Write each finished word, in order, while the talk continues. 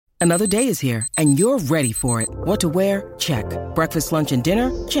Another day is here, and you're ready for it. What to wear? Check. Breakfast, lunch, and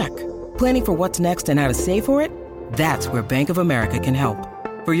dinner? Check. Planning for what's next and how to save for it? That's where Bank of America can help.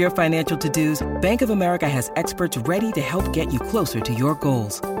 For your financial to-dos, Bank of America has experts ready to help get you closer to your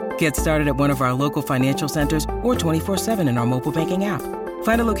goals. Get started at one of our local financial centers or 24/7 in our mobile banking app.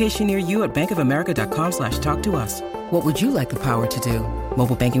 Find a location near you at bankofamerica.com/talktous. What would you like the power to do?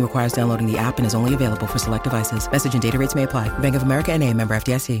 Mobile banking requires downloading the app and is only available for select devices. Message and data rates may apply. Bank of America N.A., member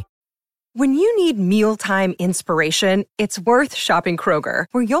FDIC. When you need mealtime inspiration, it's worth shopping Kroger,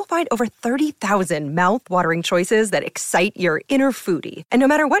 where you'll find over 30,000 mouth-watering choices that excite your inner foodie. And no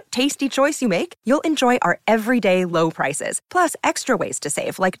matter what tasty choice you make, you'll enjoy our everyday low prices, plus extra ways to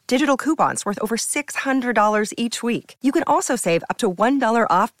save, like digital coupons worth over $600 each week. You can also save up to $1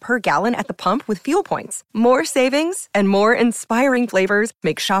 off per gallon at the pump with fuel points. More savings and more inspiring flavors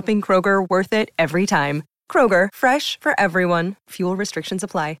make shopping Kroger worth it every time. Kroger, fresh for everyone. Fuel restrictions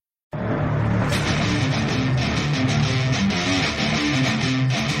apply.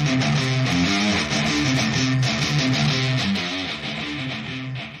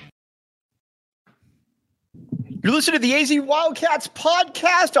 You're listening to the AZ Wildcats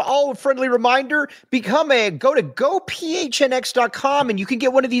podcast. A friendly reminder, go to gophnx.com and you can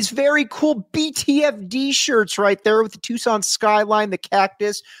get one of these very cool BTFD shirts right there with the Tucson skyline, the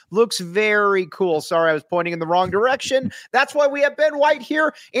cactus. Looks very cool. Sorry, I was pointing in the wrong direction. That's why we have Ben White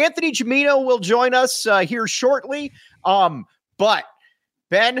here. Anthony Gimino will join us here shortly. But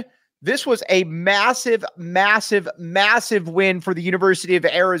Ben, this was a massive, massive, massive win for the University of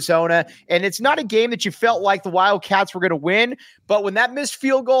Arizona. And it's not a game that you felt like the Wildcats were going to win. But when that missed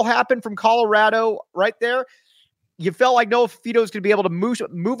field goal happened from Colorado right there, you felt like Noah Fifito was going to be able to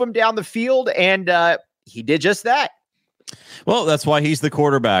move him down the field. And he did just that. Well, that's why he's the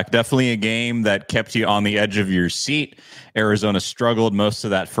quarterback. Definitely a game that kept you on the edge of your seat. Arizona struggled most of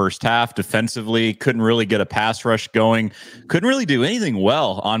that first half defensively, couldn't really get a pass rush going, couldn't really do anything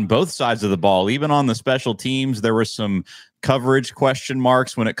well on both sides of the ball. Even on the special teams, there were some coverage question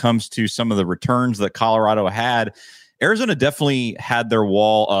marks when it comes to some of the returns that Colorado had. Arizona definitely had their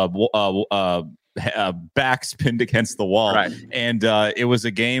backs pinned against the wall. Right. And it was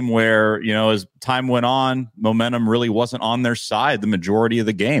a game where, as time went on, momentum really wasn't on their side. The majority of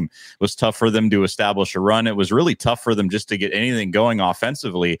the game was tough for them to establish a run. It was really tough for them just to get anything going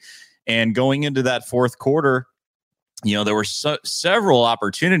offensively. And going into that fourth quarter, there were several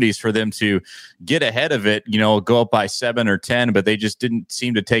opportunities for them to get ahead of it, go up by 7 or 10, but they just didn't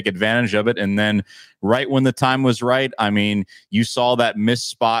seem to take advantage of it. And then right when the time was right, you saw that missed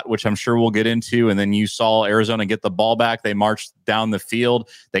spot, which I'm sure we'll get into. And then you saw Arizona get the ball back. They marched down the field.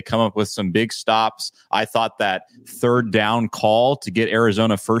 They come up with some big stops. I thought that third down call to get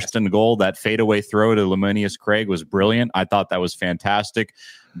Arizona first and goal, that fadeaway throw to Lamonius Craig was brilliant. I thought that was fantastic,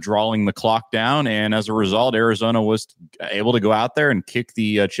 drawing the clock down. And as a result, Arizona was able to go out there and kick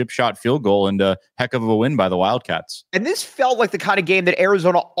the chip shot field goal, and a heck of a win by the Wildcats. And this felt like the kind of game that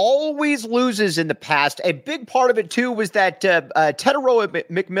Arizona always loses in the past. A big part of it, too, was that Teteroa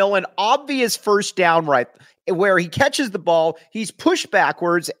McMillan obvious first down right where he catches the ball, he's pushed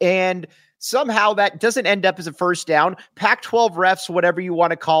backwards, and somehow that doesn't end up as a first down. Pac-12 refs, whatever you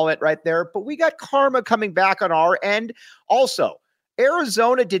want to call it right there. But we got karma coming back on our end. Also,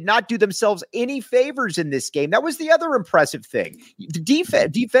 Arizona did not do themselves any favors in this game. That was the other impressive thing.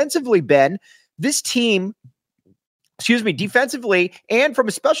 Defensively, Ben, this team, defensively and from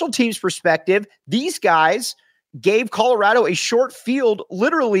a special teams perspective, these guys gave Colorado a short field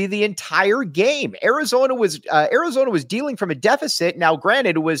literally the entire game. Arizona was dealing from a deficit. Now,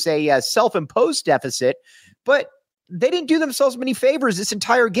 granted, it was a self-imposed deficit, but they didn't do themselves many favors this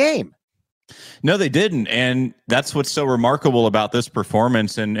entire game. No, they didn't. And that's what's so remarkable about this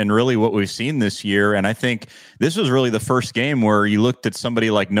performance and really what we've seen this year. And I think this was really the first game where you looked at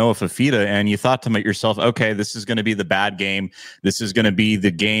somebody like Noah Fifita and you thought to yourself, okay, this is going to be the bad game. This is going to be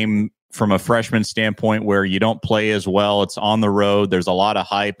the game from a freshman standpoint where you don't play as well. It's on the road. There's a lot of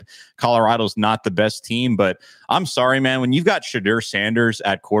hype. Colorado's not the best team, but I'm sorry, man. When you've got Shadur Sanders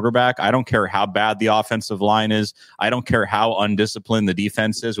at quarterback, I don't care how bad the offensive line is. I don't care how undisciplined the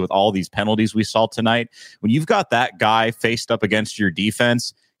defense is with all these penalties we saw tonight. When you've got that guy faced up against your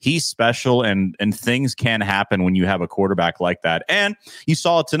defense, he's special, and things can happen when you have a quarterback like that. And you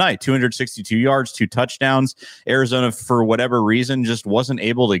saw it tonight, 262 yards, 2 touchdowns. Arizona, for whatever reason, just wasn't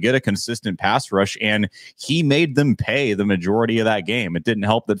able to get a consistent pass rush, and he made them pay the majority of that game. It didn't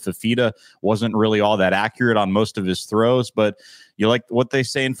help that Fifita wasn't really all that accurate on most of his throws, but you like what they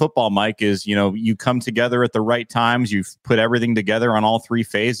say in football, Mike, is, you come together at the right times. You've put everything together on all three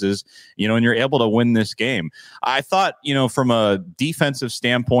phases, and you're able to win this game. I thought, from a defensive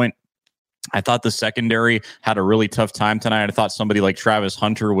standpoint, I thought the secondary had a really tough time tonight. I thought somebody like Travis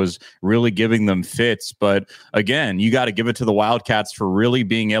Hunter was really giving them fits. But again, you got to give it to the Wildcats for really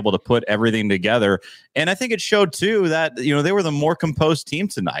being able to put everything together. And I think it showed, too, that, they were the more composed team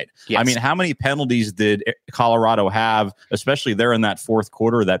tonight. Yes. I mean, how many penalties did Colorado have, especially there in that fourth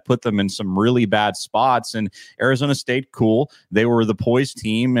quarter, that put them in some really bad spots? And Arizona State, cool. They were the poised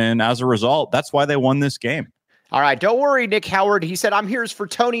team. And as a result, that's why they won this game. All right, don't worry, Nick Howard. He said, I'm here for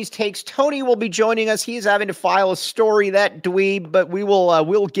Tony's takes. Tony will be joining us. He's having to file a story, that dweeb, but we will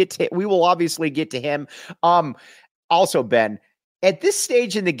obviously get to him. Also, Ben, at this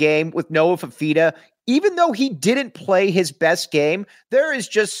stage in the game with Noah Fifita, even though he didn't play his best game, there is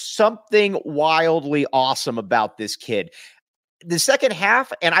just something wildly awesome about this kid. The second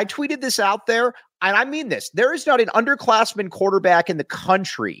half, and I tweeted this out there, and I mean this, there is not an underclassman quarterback in the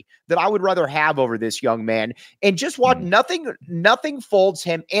country that I would rather have over this young man. And just what nothing folds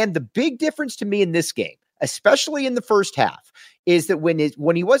him. And the big difference to me in this game, especially in the first half, is that when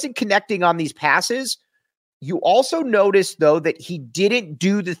he wasn't connecting on these passes, you also notice, though, that he didn't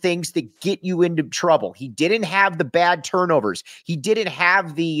do the things that get you into trouble. He didn't have the bad turnovers. He didn't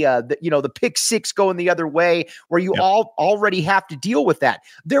have the pick six going the other way where you already have to deal with that.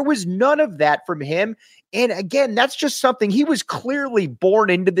 There was none of that from him. And again, that's just something, he was clearly born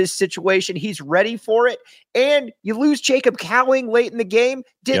into this situation. He's ready for it. And you lose Jacob Cowing late in the game.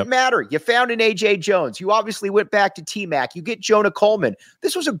 Didn't matter. You found an A.J. Jones. You obviously went back to T-Mac. You get Jonah Coleman.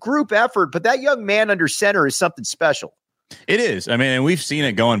 This was a group effort, but that young man under center is something special. It is. I mean, and we've seen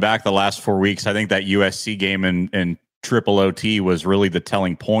it going back the last 4 weeks. I think that USC game and triple OT was really the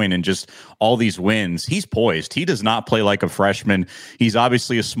telling point, and just all these wins. He's poised. He does not play like a freshman. He's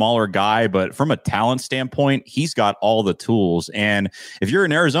obviously a smaller guy, but from a talent standpoint, he's got all the tools. And if you're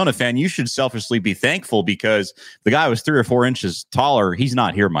an Arizona fan, you should selfishly be thankful, because the guy was 3 or 4 inches taller. He's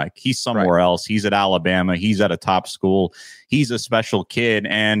not here, Mike. He's somewhere else. He's at Alabama. He's at a top school. He's a special kid.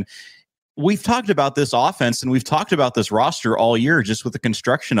 And we've talked about this offense and we've talked about this roster all year, just with the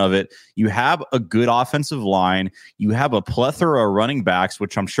construction of it. You have a good offensive line. You have a plethora of running backs,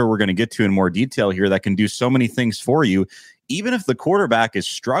 which I'm sure we're going to get to in more detail here, that can do so many things for you. Even if the quarterback is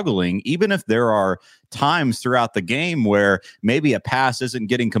struggling, even if there are times throughout the game where maybe a pass isn't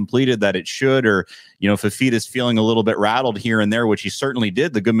getting completed that it should, or, Fifita's feeling a little bit rattled here and there, which he certainly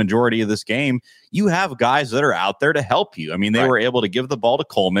did the good majority of this game, you have guys that are out there to help you. I mean, they were able to give the ball to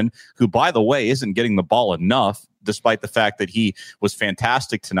Coleman, who, by the way, isn't getting the ball enough, despite the fact that he was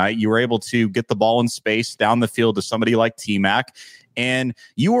fantastic tonight. You were able to get the ball in space down the field to somebody like T-Mac. And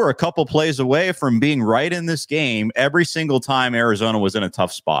you were a couple plays away from being right in this game every single time Arizona was in a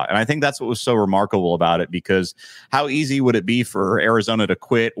tough spot. And I think that's what was so remarkable about it, because how easy would it be for Arizona to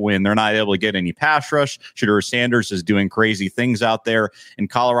quit when they're not able to get any pass rush? Shedeur Sanders is doing crazy things out there, and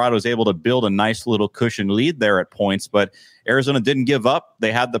Colorado is able to build a nice little cushion lead there at points. But Arizona didn't give up.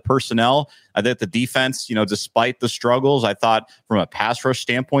 They had the personnel. I think the defense, despite the struggles, I thought from a pass rush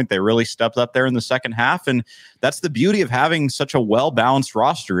standpoint, they really stepped up there in the second half. And that's the beauty of having such a well-balanced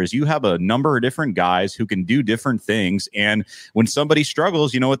roster, is you have a number of different guys who can do different things. And when somebody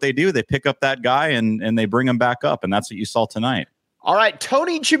struggles, you know what they do? They pick up that guy and they bring him back up. And that's what you saw tonight. All right,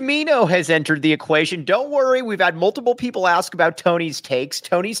 Tony Gimino has entered the equation. Don't worry, we've had multiple people ask about Tony's takes.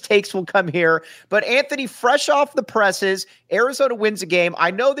 Tony's takes will come here. But Anthony, fresh off the presses, Arizona wins a game.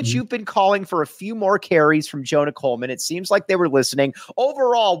 I know that you've been calling for a few more carries from Jonah Coleman. It seems like they were listening.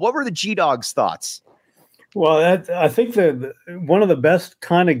 Overall, what were the G-Dogs' thoughts? Well, I think that one of the best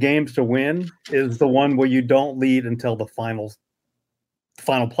kind of games to win is the one where you don't lead until the final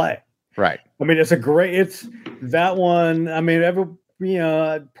play. Right. I mean, it's that one. I mean,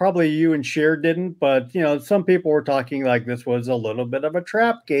 probably you and Cher didn't, but, some people were talking like this was a little bit of a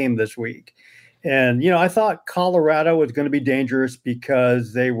trap game this week. And, I thought Colorado was going to be dangerous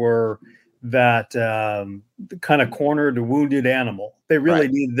because they were that kind of cornered, wounded animal. They really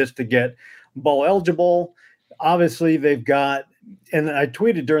needed this to get bowl eligible. Obviously, they've got, and I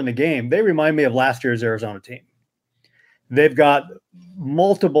tweeted during the game, they remind me of last year's Arizona team. They've got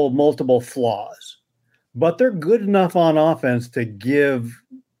multiple flaws, but they're good enough on offense to give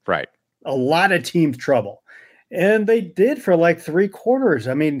a lot of teams trouble. And they did for like 3 quarters.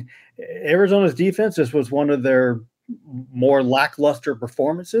 I mean, Arizona's defense, this was one of their more lackluster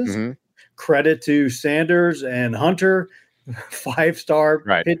performances. Mm-hmm. Credit to Sanders and Hunter,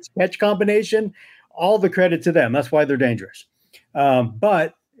 5-star pitch combination. All the credit to them. That's why they're dangerous.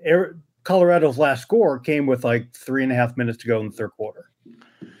 But Colorado's last score came with like 3.5 minutes to go in the third quarter.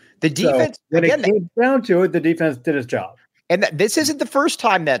 The defense, so when it came down to it, the defense did its job. And this isn't the first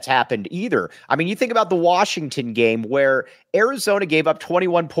time that's happened either. I mean, you think about the Washington game where Arizona gave up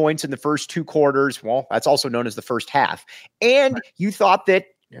 21 points in the first two quarters. Well, that's also known as the first half. And you thought that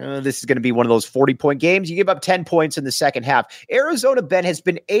this is going to be one of those 40-point games. You give up 10 points in the second half. Arizona, Ben, has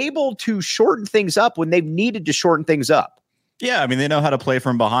been able to shorten things up when they've needed to shorten things up. Yeah, I mean, they know how to play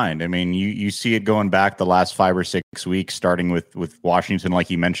from behind. I mean, you see it going back the last 5 or 6 weeks, starting with Washington, like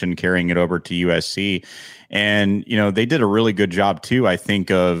you mentioned, carrying it over to USC. And, they did a really good job, too, I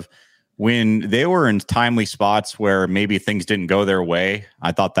think, of when they were in timely spots where maybe things didn't go their way.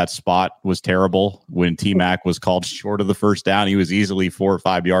 I thought that spot was terrible when T-Mac was called short of the first down. He was easily 4 or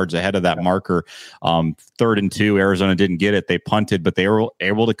 5 yards ahead of that marker. 3rd and 2, Arizona didn't get it. They punted, but they were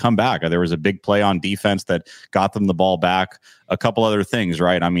able to come back. There was a big play on defense that got them the ball back. A couple other things,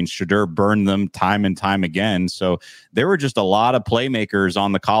 right? I mean, Shadur burned them time and time again. So there were just a lot of playmakers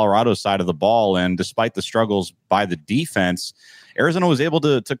on the Colorado side of the ball. And despite the struggles by the defense, Arizona was able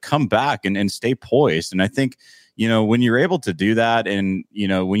to come back and stay poised. And I think, when you're able to do that and,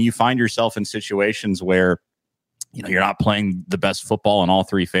 when you find yourself in situations where, you're not playing the best football in all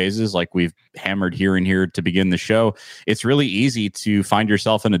 3 phases, like we've hammered here and here to begin the show, it's really easy to find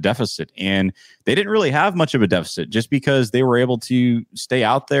yourself in a deficit. And they didn't really have much of a deficit just because they were able to stay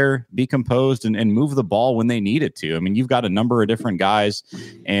out there, be composed, and move the ball when they needed to. I mean, you've got a number of different guys,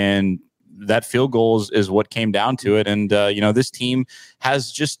 and that field goal is what came down to it. And, this team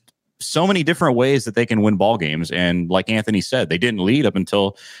has just so many different ways that they can win ball games. And like Anthony said, they didn't lead up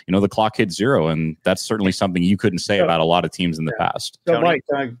until, the clock hit 0. And that's certainly something you couldn't say about a lot of teams in the past. So Mike,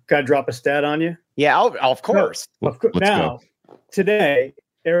 I got to drop a stat on you. Yeah, of course. Let's go. Today,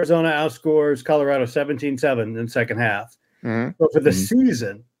 Arizona outscores Colorado 17-7 in the second half. Mm-hmm. But for the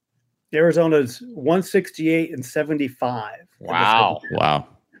season, Arizona's 168-75. Wow.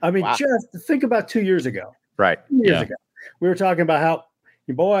 I mean, just think about 2 years ago. Right. 2 years ago. We were talking about how,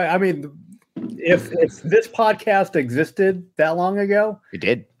 boy, I mean, if this podcast existed that long ago. It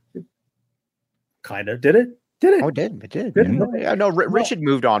did. Kind of. Did it? Did it? Oh, it did. It did. Yeah. No, Rich had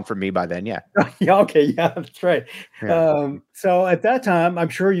moved on from me by then. Yeah. Yeah. Okay. Yeah, that's right. Yeah. So at that time, I'm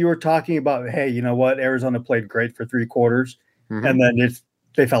sure you were talking about, hey, you know what? Arizona played great for 3 quarters, and then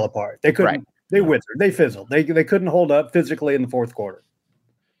they fell apart. They couldn't. Right. They withered. They fizzled. They couldn't hold up physically in the fourth quarter.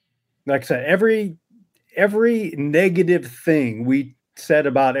 Like I said, every negative thing we said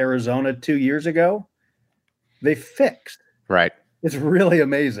about Arizona 2 years ago, they fixed. Right. It's really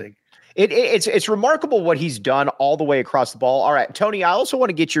amazing. It's remarkable what he's done all the way across the ball. All right, Tony, I also want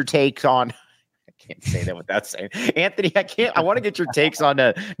to get your take on. I can't say that without saying Anthony. I want to get your takes on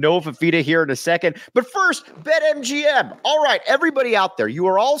Noah Fafita here in a second. But first, BetMGM. All right, everybody out there, you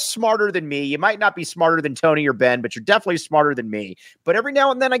are all smarter than me. You might not be smarter than Tony or Ben, but you're definitely smarter than me. But every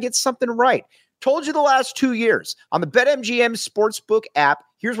now and then I get something right. Told you the last 2 years on the BetMGM Sportsbook app.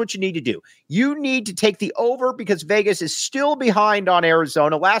 Here's what you need to do. You need to take the over because Vegas is still behind on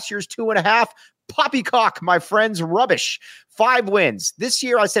Arizona. Last year's 2.5, poppycock, my friends, rubbish. 5 wins. This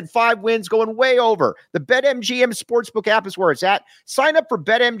year I said 5 wins, going way over. The BetMGM Sportsbook app is where it's at. Sign up for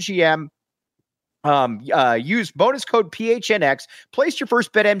BetMGM. Use bonus code PHNX. Place your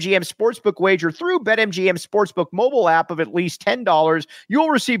first BetMGM Sportsbook wager through BetMGM Sportsbook mobile app of at least $10. You'll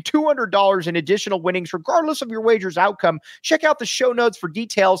receive $200 in additional winnings regardless of your wager's outcome. Check out the show notes for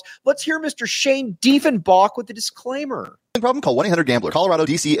details. Let's hear Mr. Shane Diefenbach with the disclaimer. Problem? Call 1-800-GAMBLER. Colorado,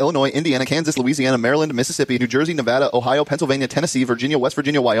 D.C., Illinois, Indiana, Kansas, Louisiana, Maryland, Mississippi, New Jersey, Nevada, Ohio, Pennsylvania, Tennessee, Virginia, West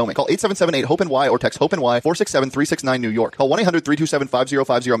Virginia, Wyoming. Call 877-8-HOPE-NY or text HOPE-NY 467-369 New York. Call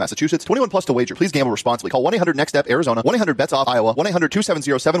 1-800-327-5050 Massachusetts. 21 plus to wager. Please gamble responsibly. Call 1-800-NEXT-STEP Arizona. 1-800-BETS-OFF Iowa.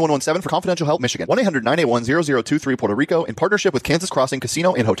 1-800-270-7117 for confidential help Michigan. 1-800-981-0023 Puerto Rico in partnership with Kansas Crossing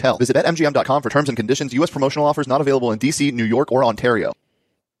Casino and Hotel. Visit BetMGM.com for terms and conditions. U.S. promotional offers not available in D.C., New York, or Ontario.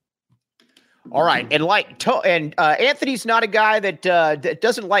 All right, and Anthony's not a guy that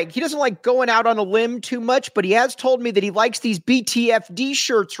doesn't like going out on a limb too much, but he has told me that he likes these BTFD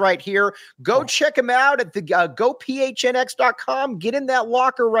shirts right here. Go check him out at the gophnx.com. Get in that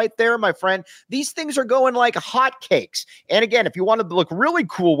locker right there, my friend. These things are going like hotcakes. And again, if you want to look really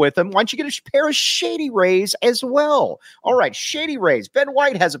cool with them, why don't you get a pair of Shady Rays as well? All right, Shady Rays. Ben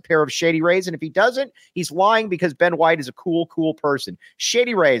White has a pair of Shady Rays, and if he doesn't, he's lying because Ben White is a cool person.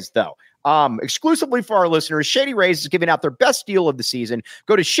 Shady Rays, though. Exclusively for our listeners, Shady Rays is giving out their best deal of the season.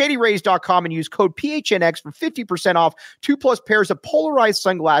 Go to shadyrays.com and use code PHNX for 50% off 2+ pairs of polarized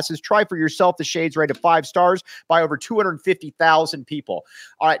sunglasses. Try for yourself. The shades rated 5 stars by over 250,000 people.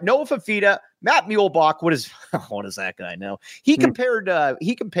 All right, Noah Fafita, Matt Muehlbach. What does that guy know? He compared Noah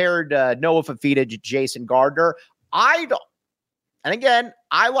Fafita to Jason Gardner. And again,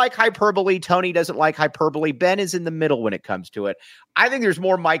 I like hyperbole. Tony doesn't like hyperbole. Ben is in the middle when it comes to it. I think there's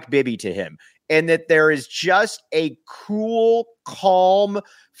more Mike Bibby to him, and that there is just a cool, calm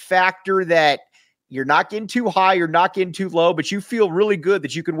factor that you're not getting too high, you're not getting too low, but you feel really good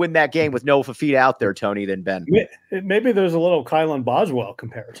that you can win that game with Noah Fafita out there, Tony, than Ben. Maybe there's a little Kylan Boswell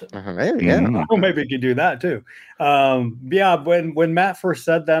comparison. Maybe, yeah. Maybe you could do that too. When Matt first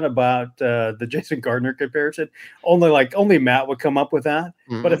said that about the Jason Gardner comparison, only Matt would come up with that,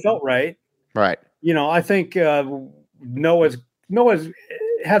 but it felt right. Right. I think Noah's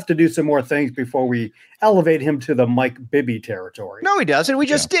has to do some more things before we elevate him to the Mike Bibby territory. No, he doesn't. We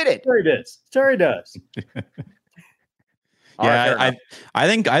just did it. Sure he does. Yeah, I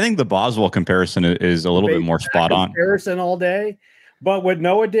think the Boswell comparison is a little bit more spot on. Comparison all day, but what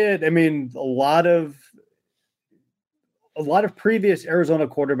Noah did, I mean, a lot of previous Arizona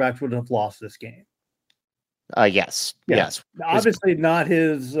quarterbacks would have lost this game. Yes. Obviously, not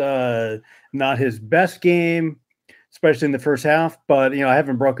his best game, especially in the first half. But I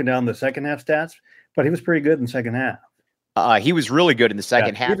haven't broken down the second half stats, but he was pretty good in the second half. He was really good in the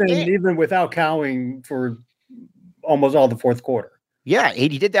second half, even without cowing for almost all the fourth quarter. Yeah,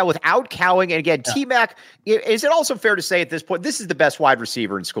 he did that without cowing. And again, T-Mac, is it also fair to say at this point, this is the best wide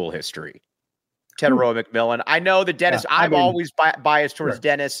receiver in school history? Teteroa McMillan. I know that Dennis, I'm always biased towards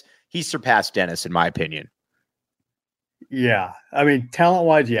Dennis. He surpassed Dennis, in my opinion. Yeah. I mean,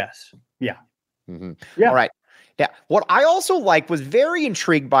 talent-wise, yes. Yeah. Mm-hmm. Yeah. All right. Yeah. What I also was very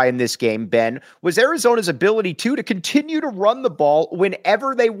intrigued by in this game, Ben, was Arizona's ability to continue to run the ball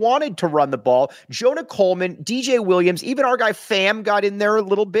whenever they wanted to run the ball. Jonah Coleman, DJ Williams, even our guy Pham got in there a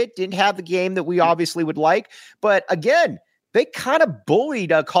little bit, didn't have the game that we obviously would like. But again, they kind of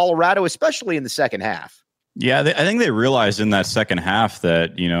bullied Colorado, especially in the second half. Yeah, I think they realized in that second half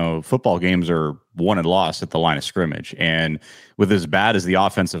that, football games are won and lost at the line of scrimmage. And with as bad as the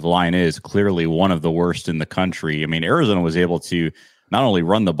offensive line is, clearly one of the worst in the country. I mean, Arizona was able to not only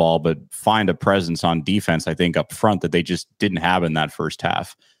run the ball, but find a presence on defense, I think, up front that they just didn't have in that first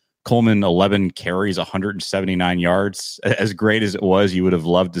half. Coleman, 11 carries, 179 yards. As great as it was, you would have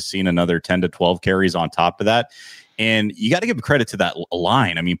loved to seen another 10 to 12 carries on top of that. And you got to give credit to that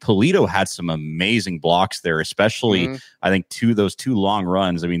line. I mean, Polito had some amazing blocks there, especially, I think, those two long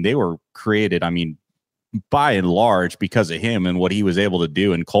runs. I mean, they were created, by and large because of him and what he was able to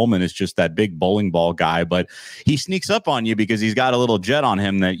do. And Coleman is just that big bowling ball guy, but he sneaks up on you because he's got a little jet on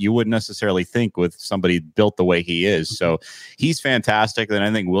him that you wouldn't necessarily think with somebody built the way he is. So he's fantastic. Then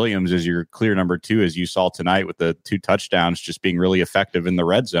I think Williams is your clear number 2, as you saw tonight with the 2 touchdowns, just being really effective in the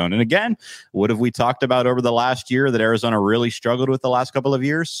red zone. And again, what have we talked about over the last year that Arizona really struggled with the last couple of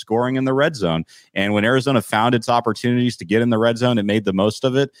years? Scoring in the red zone. And when Arizona found its opportunities to get in the red zone, it made the most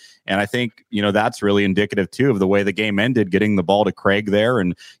of it. And I think, that's really indicative too of the way the game ended, getting the ball to Craig there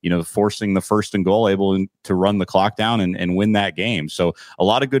and, forcing the 1st and goal, able to run the clock down and win that game. So a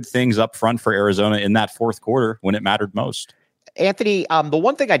lot of good things up front for Arizona in that fourth quarter when it mattered most. Anthony, the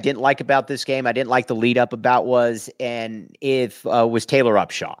one thing I didn't like about this game, I didn't like the lead up about was Taylor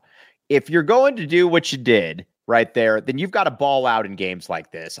Upshaw. If you're going to do what you did right there, then you've got to ball out in games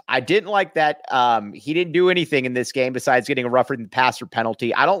like this. I didn't like that. He didn't do anything in this game besides getting a rougher than passer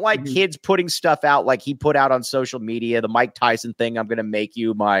penalty. I don't like kids putting stuff out like he put out on social media, the Mike Tyson thing, I'm going to make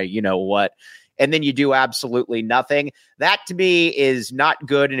you my, what, and then you do absolutely nothing. That to me is not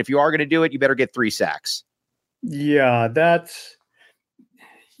good. And if you are going to do it, you better get 3 sacks. Yeah, that's,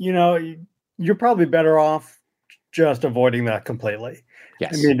 you're probably better off just avoiding that completely.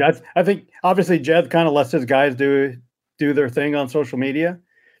 Yes. I mean, I think obviously Jed kind of lets his guys do their thing on social media,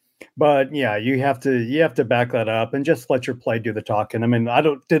 but yeah, you have to back that up and just let your play do the talking. I mean,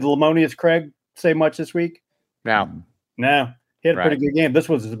 did Lamonius Craig say much this week? No, he had a pretty good game. This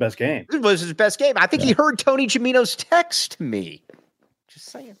was his best game. I think he heard Tony Gimino's text to me. Just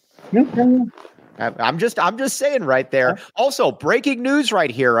saying. No. I'm just saying right there. Also, breaking news right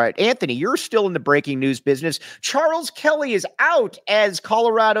here. Right, Anthony, you're still in the breaking news business. Charles Kelly is out as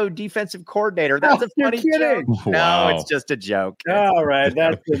Colorado defensive coordinator. That's a funny joke. Wow. No, it's just a joke. All right,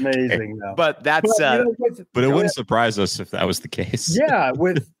 that's amazing. Though. But that's but it wouldn't surprise us if that was the case. Yeah,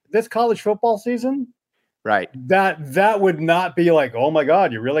 with this college football season, right? That would not be like, oh my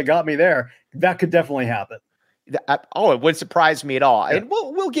God, you really got me there. That could definitely happen. it wouldn't surprise me at all. Yeah. And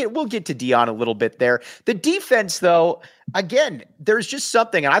we'll get to Deion a little bit there. The defense, though, again, there's just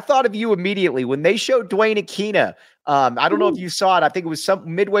something, and I thought of you immediately when they showed Dwayne Aquina. I don't know if you saw it. I think it was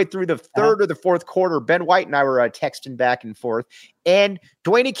some midway through the third or the fourth quarter. Ben White and I were texting back and forth, and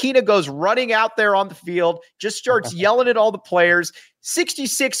Dwayne Aquina goes running out there on the field, just starts yelling at all the players.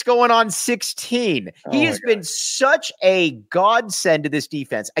 66 going on 16. He has been such a godsend to this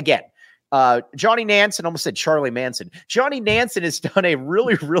defense. Again, Johnny Nansen, almost said Charlie Manson. Johnny Nansen has done a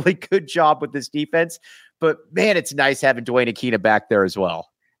really, really good job with this defense, but man, it's nice having Dwayne Aquina back there as well.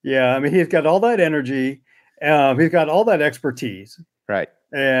 Yeah, I mean, he's got all that energy. He's got all that expertise. Right.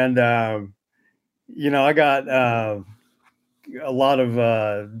 And, I got a lot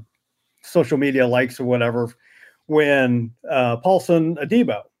of social media likes or whatever when Paulson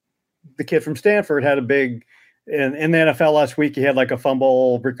Adebo, the kid from Stanford, had a big in the NFL last week. He had like a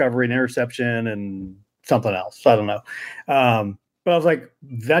fumble recovery and interception and something else. I don't know. But I was like,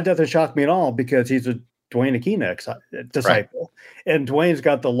 that doesn't shock me at all because he's a Dwayne Aquina disciple. Right. And Dwayne's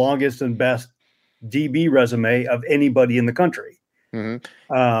got the longest and best DB resume of anybody in the country.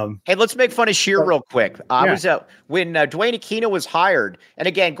 Mm-hmm. Hey, let's make fun of Shear real quick. I was when Dwayne Aquina was hired, and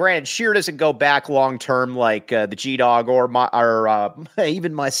again, granted, Shear doesn't go back long term like the G-Dog or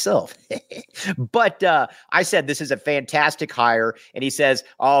even myself. But I said this is a fantastic hire, and he says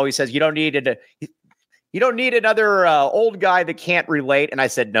you don't need another old guy that can't relate. And I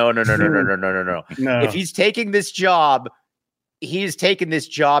said no. No. If he's taking this job, he's taken this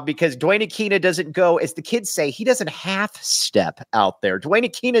job because Dwayne Aquina doesn't go, as the kids say, he doesn't half step out there. Dwayne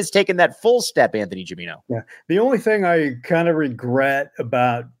Aquina has taken that full step, Anthony Gimino. Yeah. The only thing I kind of regret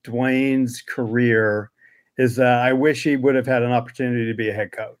about Dwayne's career is that I wish he would have had an opportunity to be a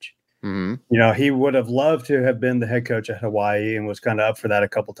head coach. Mm-hmm. He would have loved to have been the head coach at Hawaii and was kind of up for that a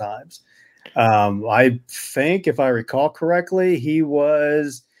couple times. I think if I recall correctly,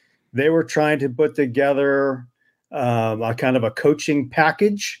 they were trying to put together a kind of a coaching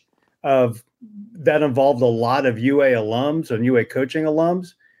package that involved a lot of UA alums and UA coaching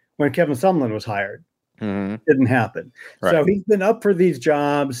alums when Kevin Sumlin was hired. Mm-hmm. Didn't happen. Right. So he's been up for these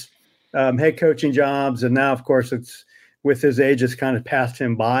jobs, head coaching jobs. And now, of course, it's with his age, it's kind of passed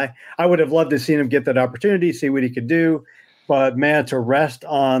him by. I would have loved to see him get that opportunity, see what he could do. But man, to rest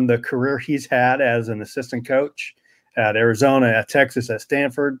on the career he's had as an assistant coach at Arizona, at Texas, at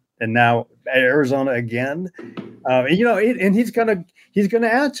Stanford, and now at Arizona again. And he's gonna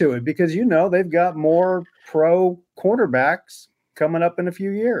add to it because they've got more pro cornerbacks coming up in a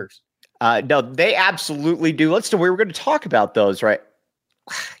few years. No, they absolutely do. We were going to talk about those, right?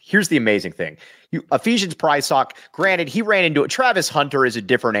 Here's the amazing thing. Ephesians Prysock, granted, he ran into it. Travis Hunter is a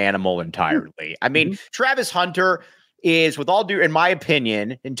different animal entirely. I mean, Travis Hunter is, with all due, in my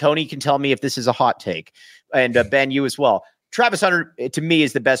opinion, and Tony can tell me if this is a hot take, and Ben, you as well. Travis Hunter, to me,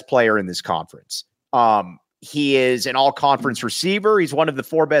 is the best player in this conference. He is an all-conference receiver. He's one of the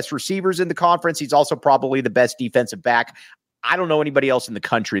 4 best receivers in the conference. He's also probably the best defensive back. I don't know anybody else in the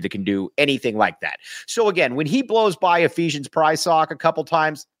country that can do anything like that. So again, when he blows by Ephesians Prysock a couple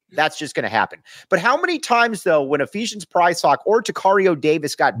times, that's just going to happen. But how many times, though, when Ephesians Prysock or Takario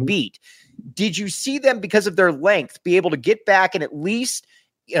Davis got beat, did you see them, because of their length, be able to get back and at least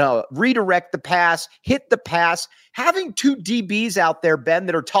redirect the pass, hit the pass? Having 2 DBs out there, Ben,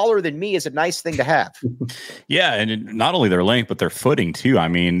 that are taller than me is a nice thing to have. Yeah, and not only their length, but their footing too. I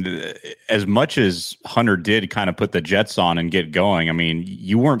mean, as much as Hunter did kind of put the Jets on and get going, I mean,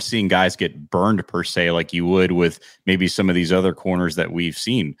 you weren't seeing guys get burned per se like you would with maybe some of these other corners that we've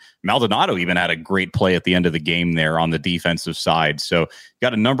seen. Maldonado even had a great play at the end of the game there on the defensive side. So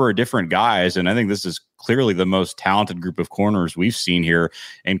got a number of different guys, and I think this is clearly the most talented group of corners we've seen here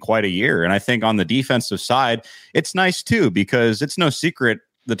in quite a year. And I think on the defensive side, it's nice too, because it's no secret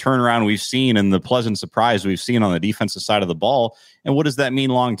the turnaround we've seen and the pleasant surprise we've seen on the defensive side of the ball. And what does that mean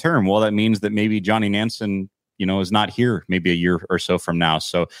long term? Well, that means that maybe Johnny Nansen, is not here maybe a year or so from now.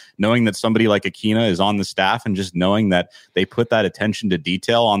 So knowing that somebody like Aquina is on the staff and just knowing that they put that attention to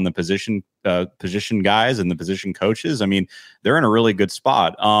detail on the position guys and the position coaches, I mean, they're in a really good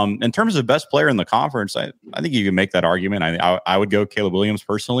spot. In terms of best player in the conference, I think you can make that argument. I would go Caleb Williams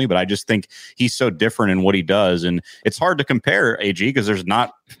personally, but I just think he's so different in what he does. And it's hard to compare, AG, because there's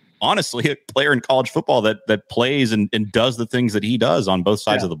not honestly a player in college football that plays and does the things that he does on both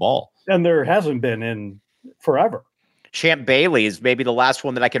sides of the ball. And there hasn't been in forever. Champ Bailey is maybe the last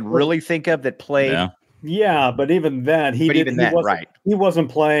one that I can really think of that played. Yeah, but even then, he wasn't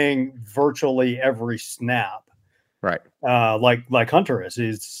playing virtually every snap. Right. Like Hunter is.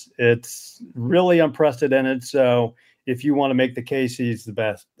 It's really unprecedented. So if you want to make the case he's the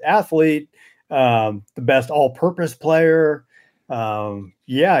best athlete, the best all-purpose player.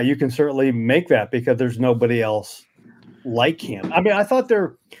 Yeah, you can certainly make that because there's nobody else like him. I mean, I thought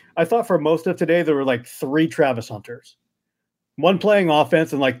for most of today there were like 3 Travis Hunters, one playing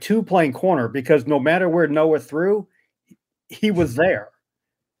offense and like 2 playing corner, because no matter where Noah threw, he was there.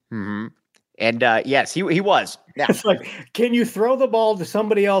 Mm-hmm. And yes, he was. Yeah. It's like, can you throw the ball to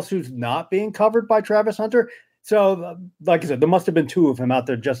somebody else who's not being covered by Travis Hunter? So, like I said, there must have been 2 of him out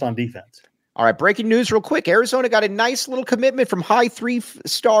there just on defense. All right, breaking news real quick. Arizona got a nice little commitment from high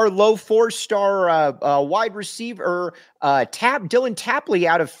 3-star, low 4-star wide receiver Dylan Tapley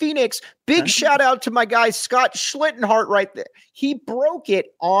out of Phoenix. Big shout out to my guy Scott Schlittenhart right there. He broke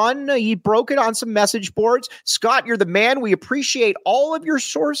it on some message boards. Scott, you're the man. We appreciate all of your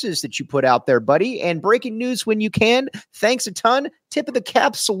sources that you put out there, buddy. And breaking news when you can. Thanks a ton. Tip of the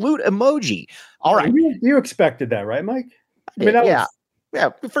cap salute emoji. All right. You expected that, right, Mike? I mean, yeah.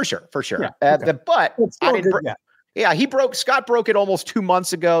 Yeah, for sure. Yeah, okay. But I didn't. Scott broke it almost 2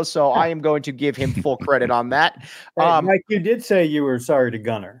 months ago, so I am going to give him full credit on that. Hey, Mike, you did say you were sorry to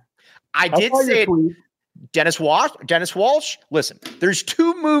Gunner. I did say it. Dennis Walsh. Listen, there's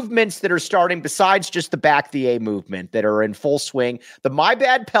 2 movements that are starting besides just the back the A movement that are in full swing. The My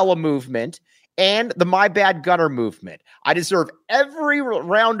Bad Pella movement and the My Bad Gunner movement. I deserve every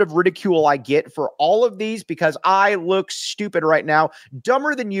round of ridicule I get for all of these because I look stupid right now,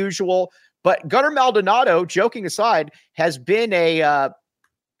 dumber than usual. But Gunner Maldonado, joking aside, has been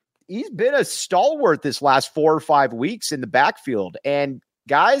he's been a stalwart this last 4 or 5 weeks in the backfield. And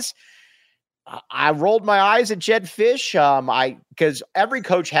guys, I rolled my eyes at Jed Fish. Because every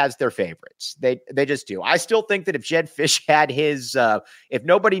coach has their favorites. They just do. I still think that if Jed Fish had his, if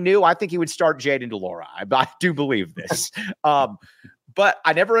nobody knew, I think he would start Jaden Delora. I do believe this. But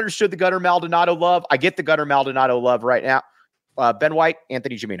I never understood the Gunner Maldonado love. I get the Gunner Maldonado love right now. Ben White,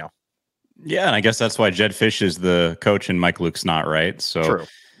 Anthony Gimino. Yeah, and I guess that's why Jed Fish is the coach and Mike Luke's not, right? So. True.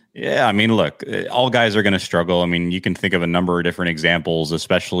 Yeah, I mean, look, all guys are going to struggle. I mean, you can think of a number of different examples,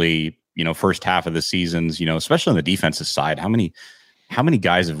 especially, first half of the seasons, especially on the defensive side. How many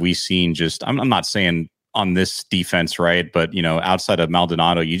guys have we seen just, I'm not saying on this defense, right? But, outside of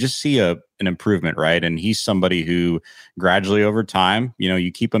Maldonado, you just see an improvement, right? And he's somebody who gradually over time,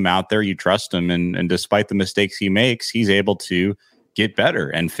 you keep him out there, you trust him. And despite the mistakes he makes, he's able to get better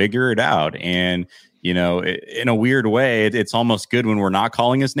and figure it out. And, in a weird way, it's almost good when we're not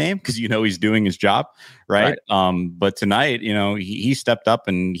calling his name because, he's doing his job. Right. But tonight, he stepped up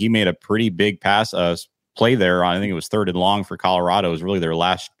and he made a pretty big play there. I think it was 3rd and long for Colorado. It was really their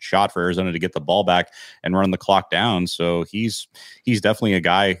last shot for Arizona to get the ball back and run the clock down. So he's definitely a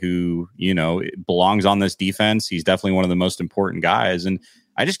guy who, belongs on this defense. He's definitely one of the most important guys. And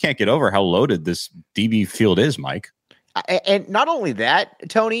I just can't get over how loaded this DB field is, Mike. And not only that,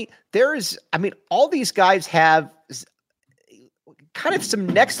 Tony, all these guys have kind of some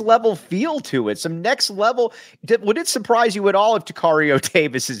next level feel to it. Some next level. Would it surprise you at all if Takario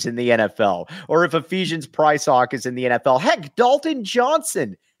Davis is in the NFL or if Ephesians Priceock is in the NFL? Heck, Dalton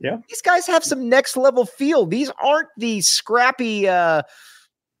Johnson. Yeah. These guys have some next level feel. These aren't the scrappy, I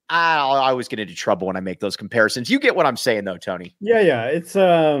always get into trouble when I make those comparisons. You get what I'm saying though, Tony. Yeah. It's,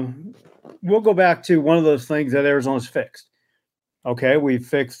 we'll go back to one of those things that Arizona's fixed. Okay, we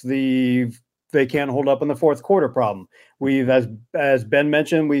fixed they can't hold up in the fourth quarter problem. We've, as Ben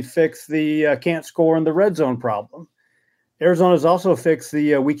mentioned, we fixed the can't score in the red zone problem. Arizona's also fixed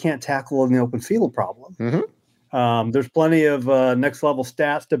the we can't tackle in the open field problem. Mm-hmm. There's plenty of next level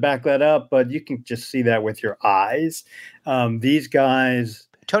stats to back that up, but you can just see that with your eyes. These guys.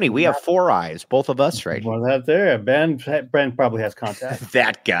 Tony, we have 4 eyes, both of us, right? Well, that's there. Ben probably has contacts.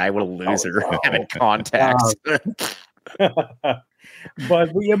 That guy, what a loser, having contacts.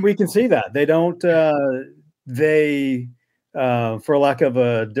 But we can see that they don't. For lack of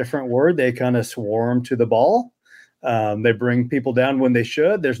a different word, they kind of swarm to the ball. They bring people down when they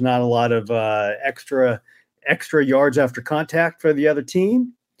should. There's not a lot of extra yards after contact for the other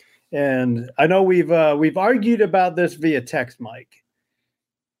team. And I know we've argued about this via text, Mike.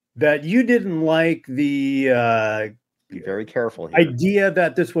 That you didn't like the be very careful here. Idea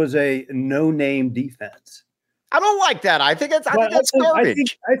that this was a no-name defense. I don't like that. I think that's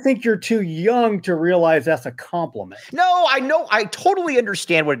garbage. I think you're too young to realize that's a compliment. No, I know. I totally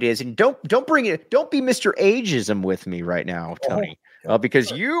understand what it is, and don't be Mr. Ageism with me right now, Tony.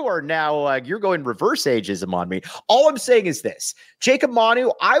 Because you are now you're going reverse ageism on me. All I'm saying is this, Jacob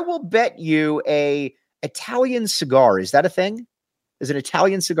Manu, I will bet you a Italian cigar. Is that a thing? Is an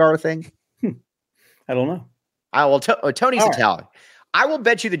Italian cigar a thing? I don't know. Tony's Italian. I will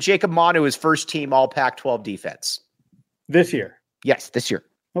bet you that Jacob Manu is first team all Pac-12 defense. This year? Yes, this year.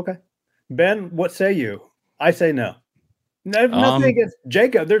 Okay. Ben, what say you? I say no. Nothing against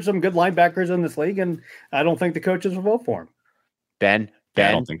Jacob. There's some good linebackers in this league, and I don't think the coaches will vote for him. Ben,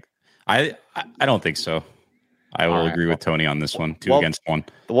 I don't think so. I will agree with Tony on this one. Two against one.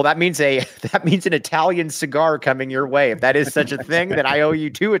 Well, that means an Italian cigar coming your way. If that is such a thing, then I owe you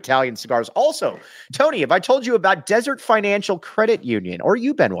 2 Italian cigars. Also, Tony, have I told you about Desert Financial Credit Union, or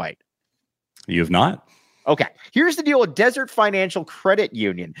you, Ben White? You have not? Okay, here's the deal with Desert Financial Credit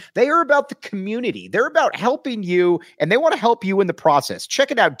Union. They are about the community. They're about helping you, and they want to help you in the process. Check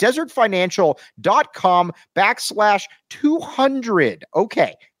it out, desertfinancial.com/200.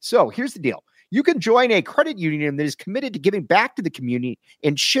 Okay, so here's the deal. You can join a credit union that is committed to giving back to the community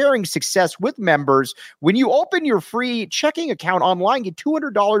and sharing success with members. When you open your free checking account online, get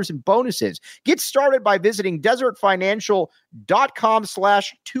 $200 in bonuses. Get started by visiting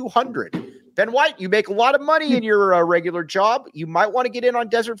desertfinancial.com/200. Ben White, you make a lot of money in your regular job. You might want to get in on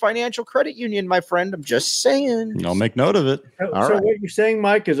Desert Financial Credit Union, my friend. I'm just saying. I'll make note of it. So what you're saying,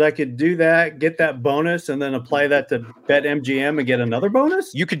 Mike, is I could do that, get that bonus, and then apply that to BetMGM and get another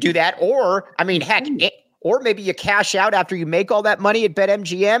bonus? You could do that, or, I mean, heck, or maybe you cash out after you make all that money at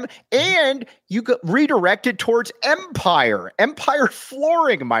BetMGM, and you could redirect it towards Empire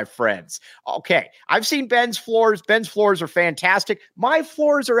Flooring, my friends. Okay, I've seen Ben's floors. Ben's floors are fantastic. My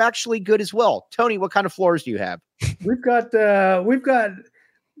floors are actually good as well. Tony, what kind of floors do you have? We've got about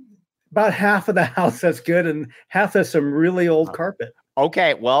half of the house that's good, and half has some really old carpet.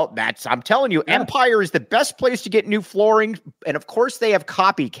 Okay, well, I'm telling you, Empire is the best place to get new flooring, and of course, they have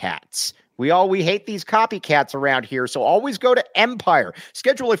copycats. We hate these copycats around here, so always go to Empire.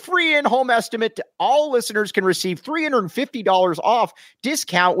 Schedule a free in-home estimate. All listeners can receive $350 off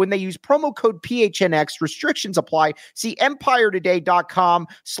discount when they use promo code PHNX. Restrictions apply. See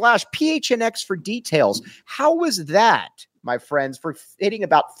empiretoday.com/PHNX for details. How was that, my friends, for hitting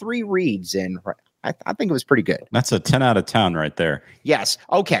about 3 reads in? I think it was pretty good. That's a 10 out of 10 right there. Yes.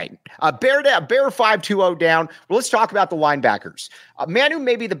 Okay. Bear 520 down. Well, let's talk about the linebackers. Manu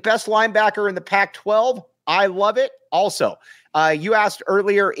may be the best linebacker in the Pac-12. I love it. Also, you asked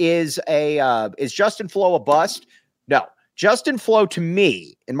earlier, is Justin Flo a bust? No. Justin Flo, to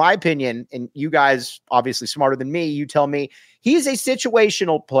me, in my opinion, and you guys obviously smarter than me, you tell me, he's a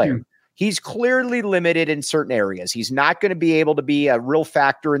situational player. He's clearly limited in certain areas. He's not going to be able to be a real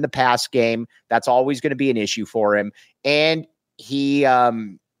factor in the pass game. That's always going to be an issue for him. And he,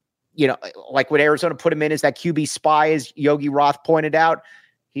 like when Arizona put him in as that QB spy, as Yogi Roth pointed out,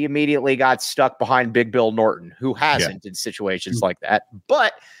 he immediately got stuck behind Big Bill Norton, who hasn't in situations like that.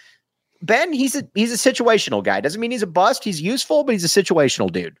 But Ben, he's a situational guy. Doesn't mean he's a bust. He's useful, but he's a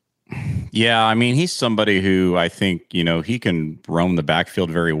situational dude. Yeah, I mean, he's somebody who I think, he can roam the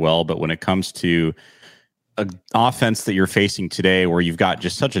backfield very well. But when it comes to an offense that you're facing today where you've got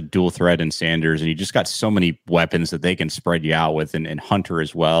just such a dual threat in Sanders and you just got so many weapons that they can spread you out with and Hunter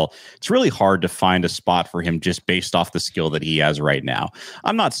as well, it's really hard to find a spot for him just based off the skill that he has right now.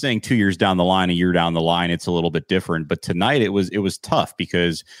 I'm not saying 2 years down the line, a year down the line, it's a little bit different. But tonight it was tough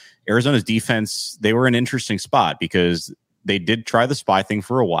because Arizona's defense, they were in an interesting spot because they did try the spy thing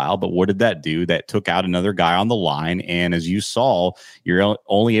for a while, but what did that do? That took out another guy on the line. And as you saw, you're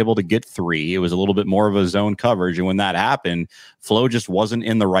only able to get 3. It was a little bit more of a zone coverage. And when that happened, Flo just wasn't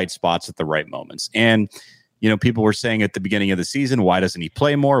in the right spots at the right moments. And, people were saying at the beginning of the season, why doesn't he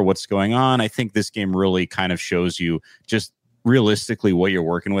play more? What's going on? I think this game really kind of shows you just realistically what you're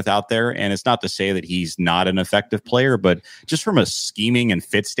working with out there. And it's not to say that he's not an effective player, but just from a scheming and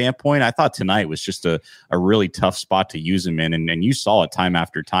fit standpoint, I thought tonight was just a really tough spot to use him in. And you saw it time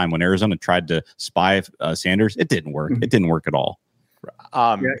after time when Arizona tried to spy Sanders. It didn't work. It didn't work at all.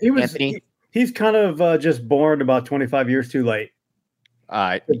 He's kind of just born about 25 years too late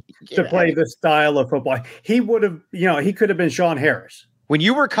to play this style of football. He would have, he could have been Sean Harris. When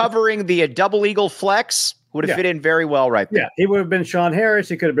you were covering the double eagle flex, would have fit in very well right there. Yeah, he would have been Sean Harris.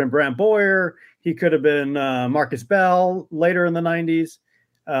 He could have been Brant Boyer. He could have been Marcus Bell later in the 90s.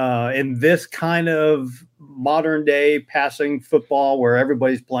 In this kind of modern day passing football where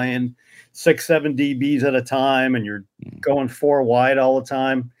everybody's playing 6-7 DBs at a time and you're going 4 wide all the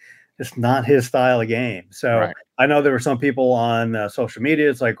time, it's not his style of game. So I know there were some people on social media.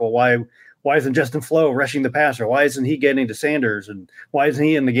 It's like, well, why isn't Justin Flo rushing the passer? Why isn't he getting to Sanders? And why isn't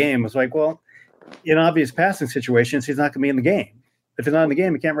he in the game? It's like, well, in obvious passing situations, he's not going to be in the game. If he's not in the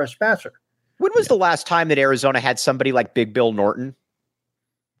game, he can't rush the passer. When was the last time that Arizona had somebody like Big Bill Norton?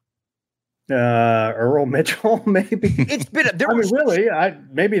 Earl Mitchell, maybe. It's been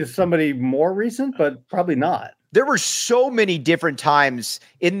maybe it's somebody more recent, but probably not. There were so many different times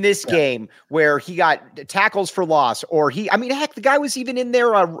in this game where he got tackles for loss, or heck, the guy was even in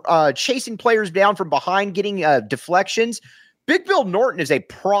there chasing players down from behind, getting deflections. Big Bill Norton is a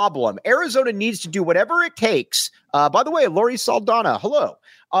problem. Arizona needs to do whatever it takes. By the way, Lori Saldana, hello.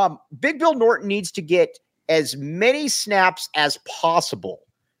 Big Bill Norton needs to get as many snaps as possible.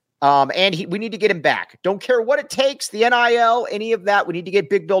 We need to get him back. Don't care what it takes, the NIL, any of that. We need to get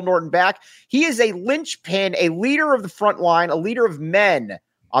Big Bill Norton back. He is a linchpin, a leader of the front line, a leader of men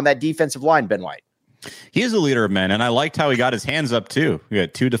on that defensive line, Ben White. He is a leader of men, and I liked how he got his hands up too. He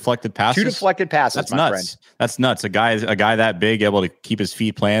got 2 deflected passes. 2 deflected passes, That's my nuts. friend. That's nuts. A guy that big, able to keep his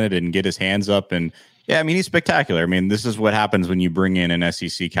feet planted and get his hands up. And yeah, I mean, he's spectacular. I mean, this is what happens when you bring in an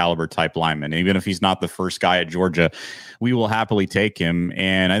SEC caliber type lineman. Even if he's not the first guy at Georgia, we will happily take him.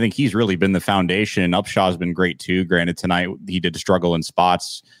 And I think he's really been the foundation. Upshaw's been great too. Granted, tonight he did struggle in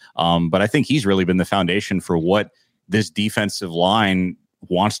spots. But I think he's really been the foundation for what this defensive line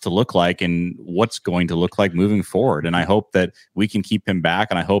wants to look like and what's going to look like moving forward. And I hope that we can keep him back.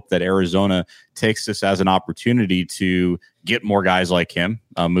 And I hope that Arizona takes this as an opportunity to get more guys like him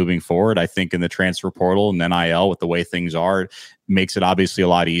moving forward. I think in the transfer portal and NIL, with the way things are, makes it obviously a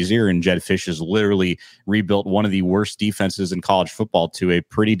lot easier. And Jed Fish has literally rebuilt one of the worst defenses in college football to a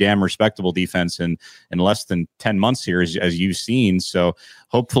pretty damn respectable defense in less than 10 months here, as you've seen. So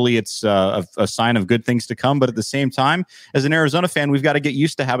hopefully it's a sign of good things to come. But at the same time, as an Arizona fan, we've got to get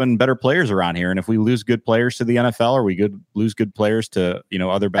used to having better players around here. And if we lose good players to the NFL, or we lose good players to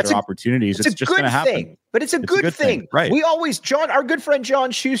other better opportunities, it's just going to happen. But it's a good thing. Right. We always, our good friend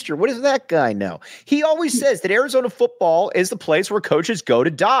John Schuster, what does that guy know? He always says that Arizona football is the place where coaches go to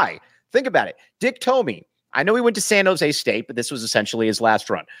die. Think about it. Dick Tomey, I know he went to San Jose State, but this was essentially his last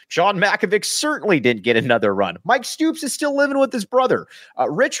run. John Malkovich certainly didn't get another run. Mike Stoops is still living with his brother.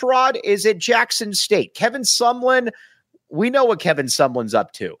 Rich Rod is at Jackson State. Kevin Sumlin, we know what Kevin Sumlin's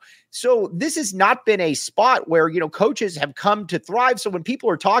up to. So this has not been a spot where, coaches have come to thrive. So when people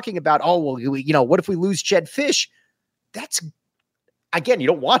are talking about, what if we lose Jed Fish? That's, again, you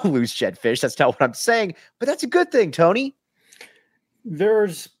don't want to lose Jed Fish. That's not what I'm saying, but that's a good thing, Tony.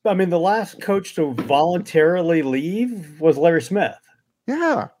 The last coach to voluntarily leave was Larry Smith.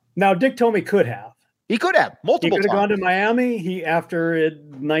 Yeah. Now, Dick Tomey could have. He could have multiple times. He could have gone to Miami. After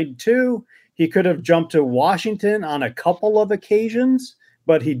 92, he could have jumped to Washington on a couple of occasions,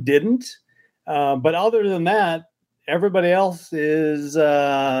 but he didn't. But other than that, everybody else is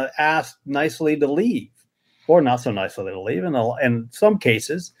asked nicely to leave, or not so nicely to leave in some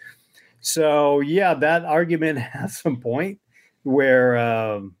cases. So, yeah, that argument has some point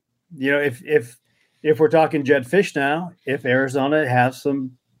where, if we're talking Jed Fish now, if Arizona has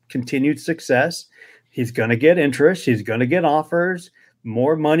some continued success, he's going to get interest. He's going to get offers.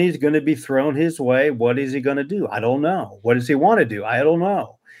 More money is going to be thrown his way. What is he going to do? I don't know. What does he want to do? I don't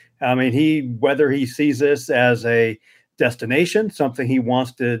know. I mean, whether he sees this as a destination, something he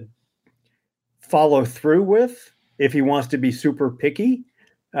wants to follow through with, if he wants to be super picky,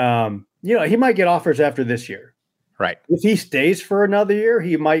 he might get offers after this year. Right. If he stays for another year,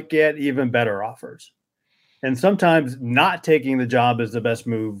 he might get even better offers. And sometimes not taking the job is the best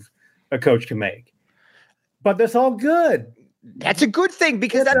move a coach can make. But that's all good. That's a good thing,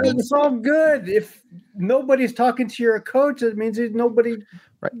 because that means it's all good. If nobody's talking to your coach, it means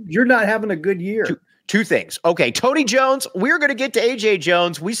you're not having a good year. Two things. Okay, Tony Jones, we're going to get to A.J.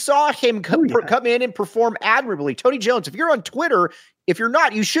 Jones. We saw him come in and perform admirably. Tony Jones, if you're on Twitter, if you're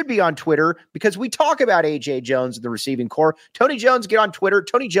not, you should be on Twitter, because we talk about A.J. Jones in the receiving corps. Tony Jones, get on Twitter.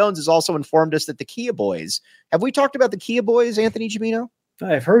 Tony Jones has also informed us that the Kia Boys, have we talked about the Kia Boys, Anthony Gimino?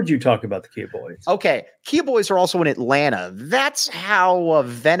 I've heard you talk about the Kia Boys. Okay. Kia Boys are also in Atlanta. That's how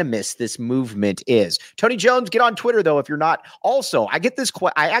venomous this movement is. Tony Jones, get on Twitter, though, if you're not. Also, I get this.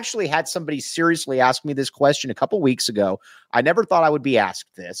 I actually had somebody seriously ask me this question a couple weeks ago. I never thought I would be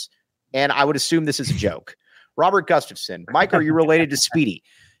asked this, and I would assume this is a joke. Robert Gustafson. Mike, are you related to Speedy?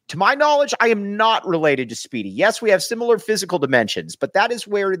 To my knowledge, I am not related to Speedy. Yes, we have similar physical dimensions, but that is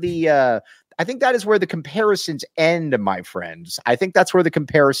where I think that is where the comparisons end, my friends. I think that's where the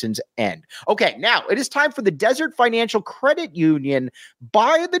comparisons end. Okay, now it is time for the Desert Financial Credit Union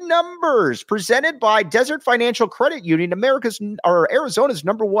By the Numbers, presented by Desert Financial Credit Union, Arizona's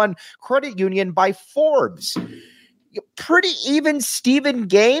 #1 credit union by Forbes. Pretty even Steven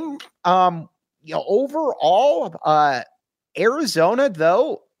game. Overall, Arizona,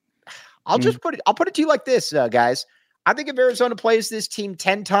 though, I'll put it to you like this, guys. I think if Arizona plays this team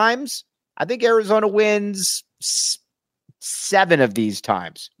 10 times, I think Arizona wins 7 of these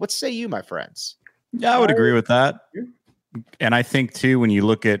times. What say you, my friends? Yeah, I would agree with that. And I think too, when you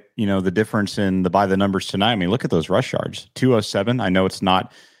look at, the difference in by the numbers tonight, I mean, look at those rush yards, 207. I know it's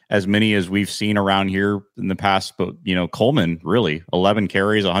not as many as we've seen around here in the past, but Coleman really 11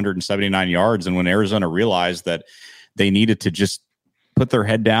 carries, 179 yards. And when Arizona realized that they needed to just put their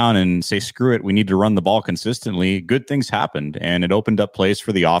head down and say, screw it, we need to run the ball consistently, good things happened. And it opened up plays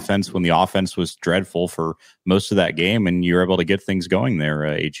for the offense when the offense was dreadful for most of that game. And you were able to get things going there,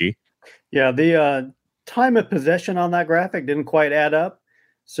 AG. Yeah, the time of possession on that graphic didn't quite add up.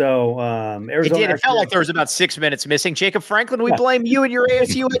 So Arizona. It felt like there was about 6 minutes missing. Jacob Franklin, we blame you and your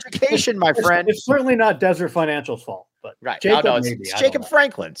ASU education, my friend. It's certainly not Desert Financial's fault, but right. Jacob, it's Jacob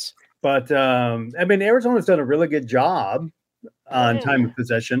Franklin's. But Arizona's done a really good job on time of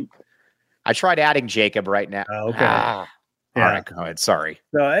possession. I tried adding Jacob right now. Okay. All right, go ahead. Sorry.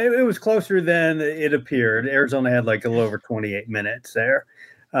 So it was closer than it appeared. Arizona had like a little over 28 minutes there.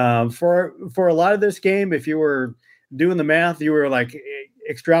 For a lot of this game, if you were doing the math, you were like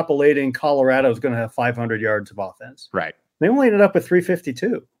extrapolating Colorado is going to have 500 yards of offense. Right. They only ended up with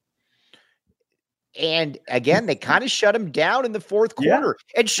 352. And again, they kind of shut him down in the fourth quarter.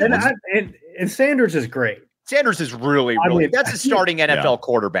 Yeah. And Sanders is great. Sanders is really that's a starting NFL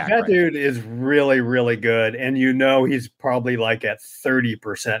quarterback. That dude is really, really good. And he's probably like at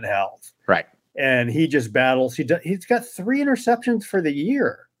 30% health. Right. And he just battles. He's got 3 interceptions for the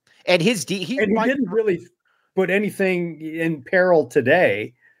year. And he didn't really put anything in peril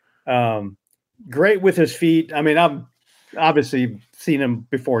today. Great with his feet. I mean, I've obviously seen him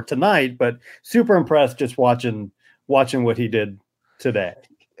before tonight, but super impressed just watching what he did today.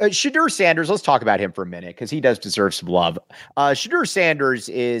 Shedeur Sanders, let's talk about him for a minute because he does deserve some love. Shedeur Sanders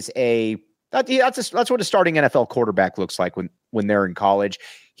is that's what a starting NFL quarterback looks like when they're in college.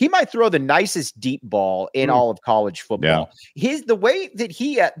 He might throw the nicest deep ball in all of college football. Yeah. The way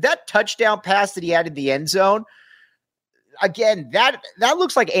that that touchdown pass that he had in the end zone, again, that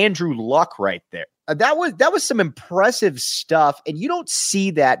looks like Andrew Luck right there. That was some impressive stuff, and you don't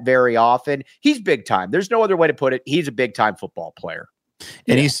see that very often. He's big time. There's no other way to put it. He's a big time football player.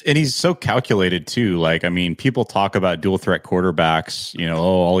 And he's so calculated too. Like, I mean, people talk about dual threat quarterbacks,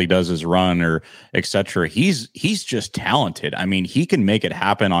 all he does is run or et cetera. He's just talented. I mean, he can make it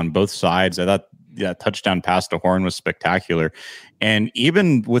happen on both sides. I thought that touchdown pass to Horn was spectacular. And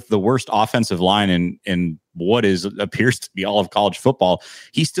even with the worst offensive line in what appears to be all of college football,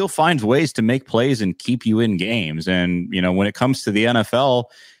 he still finds ways to make plays and keep you in games. And, when it comes to the NFL,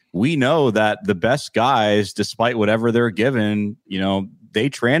 we know that the best guys, despite whatever they're given, they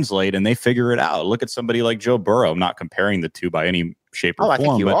translate and they figure it out. Look at somebody like Joe Burrow. I'm not comparing the two by any shape or form. I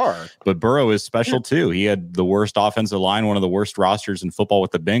think you are. But Burrow is special too. He had the worst offensive line, one of the worst rosters in football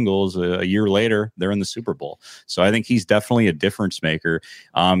with the Bengals. A year later, they're in the Super Bowl. So I think he's definitely a difference maker.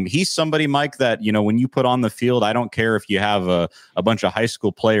 He's somebody, Mike, that, when you put on the field, I don't care if you have a bunch of high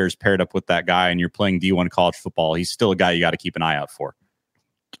school players paired up with that guy and you're playing D1 college football. He's still a guy you got to keep an eye out for.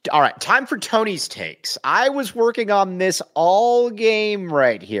 All right, time for Tony's takes. I was working on this all game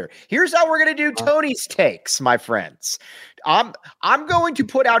right here. Here's how we're going to do Tony's takes, my friends. I'm going to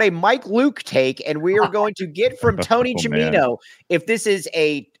put out a Mike Luke take, and we are going to get from Tony Gimino if this is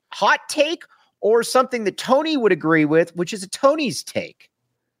a hot take or something that Tony would agree with, which is a Tony's take.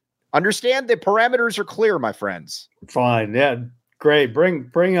 Understand the parameters are clear, my friends. Fine. Yeah, great.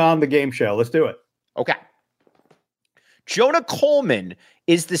 Bring on the game show. Let's do it. Okay. Jonah Coleman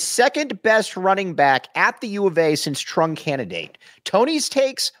is the second best running back at the U of A since Trung candidate. Tony's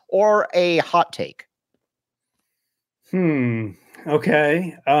takes or a hot take?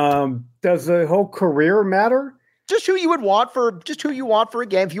 Okay. Does the whole career matter? Just who you want for a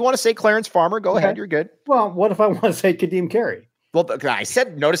game. If you want to say Clarence Farmer, go ahead. You're good. Well, what if I want to say Kadeem Carey? Well,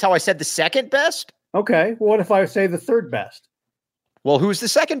 notice how I said the second best? Okay. What if I say the third best? Well, who's the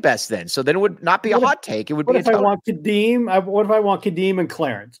second best then? So then it would not be a hot take. It would be What if I want Kadeem and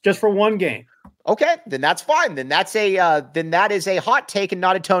Clarence just for one game? Okay, then that's fine. Then that is a hot take and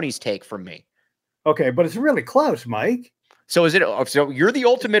not a Tony's take from me. Okay, but it's really close, Mike. So so you're the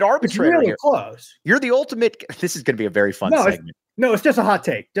ultimate arbitrator. It's really here. Close. You're the ultimate. This is going to be a very fun segment. It's just a hot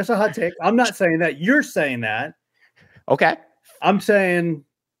take. Just a hot take. I'm not saying that. You're saying that. Okay. I'm saying.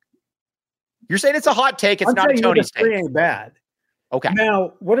 You're saying it's a hot take. It's not a Tony's take. Ain't bad. Okay.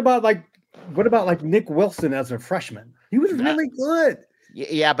 Now, what about like Nick Wilson as a freshman? He was really good.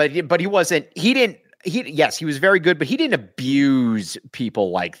 Yeah, but he wasn't. Yes, he was very good, but he didn't abuse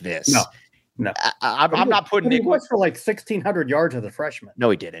people like this. No. I'm not putting Nick. He was for like 1,600 yards as a freshman. No,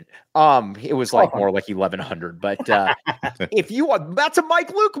 he didn't. It was more like 1,100. But if you want, that's a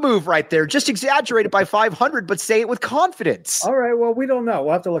Mike Luke move right there. Just exaggerate it by 500, but say it with confidence. All right. Well, we don't know.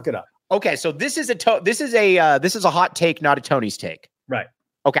 We'll have to look it up. Okay, so this is a hot take, not a Tony's take. Right.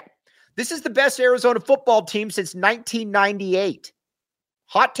 Okay. This is the best Arizona football team since 1998.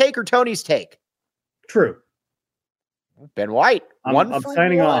 Hot take or Tony's take? True. Ben White. I'm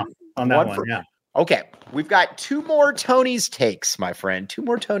signing off on that one. Yeah. Okay. We've got two more Tony's takes, my friend. Two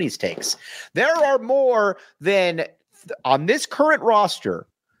more Tony's takes. There are more than on this current roster.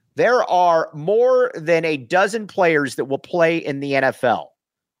 There are more than a dozen players that will play in the NFL.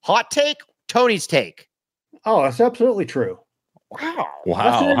 Hot take, Tony's take. Oh, that's absolutely true.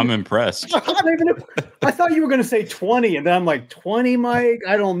 Wow. I'm impressed. I thought you were going to say 20, and then I'm like, 20, Mike?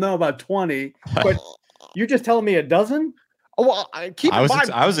 I don't know about 20, but you're just telling me a dozen? Oh, well, keep in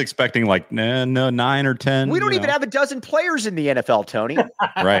mind. I was expecting like, no, 9 or 10. We don't even have a dozen players in the NFL, Tony.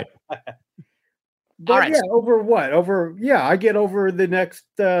 Right. But right. Over what? I get over the next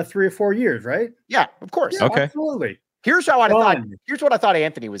 3 or 4 years, right? Yeah, of course. Yeah, okay. Absolutely. Here's what I thought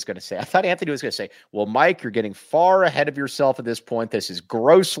Anthony was going to say. I thought Anthony was going to say, well, Mike, you're getting far ahead of yourself at this point. This is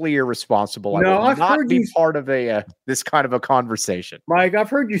grossly irresponsible. I will not be part of this kind of a conversation. Mike, I've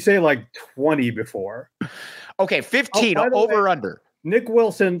heard you say like 20 before. Okay, 15 over under. Nick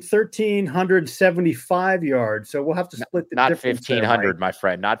Wilson, 1,375 yards. So we'll have to split the difference. Not 1,500, my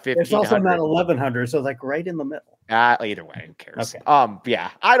friend. Not 1,500. It's also not 1,100. So like right in the middle. Either way, who cares? Okay.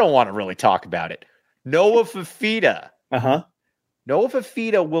 Yeah, I don't want to really talk about it. Noah Fifita. Uh-huh. Noah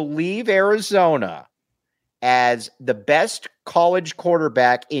Fifita will leave Arizona as the best college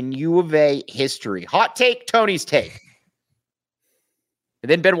quarterback in U of A history. Hot take, Tony's take.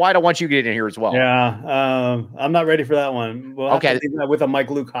 And then Ben White, I want you to get in here as well. Yeah, I'm not ready for that one. We'll have to leave that with a Mike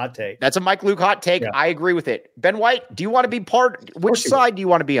Luke hot take. That's a Mike Luke hot take. Yeah. I agree with it. Ben White, do you want to be which side do you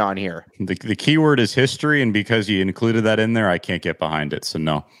want to be on here? The key word is history, and because you included that in there, I can't get behind it, so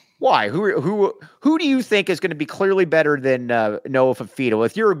no. Why? Who do you think is going to be clearly better than Noah Fifita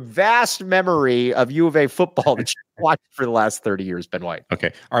with your vast memory of U of A football that you've watched for the last 30 years, Ben White?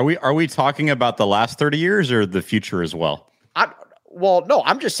 Okay. Are we talking about the last 30 years or the future as well? Well, no,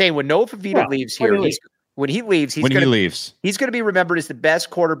 I'm just saying when Noah Fifita leaves here, he's going to be remembered as the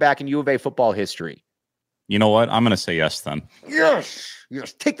best quarterback in U of A football history. You know what? I'm going to say yes then. Yes.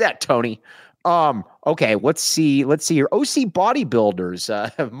 Take that, Tony. Okay, let's see here. OC Bodybuilders,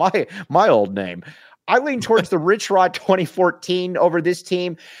 my old name. I lean towards the Rich Rod 2014 over this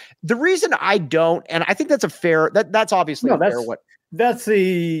team. The reason I don't, and I think that's that's obviously fair. That's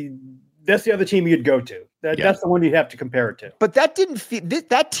the other team you'd go to. That's the one you'd have to compare it to. But that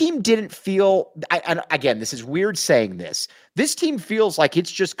team didn't feel. And again, this is weird saying this. This team feels like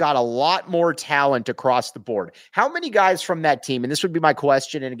it's just got a lot more talent across the board. How many guys from that team? And this would be my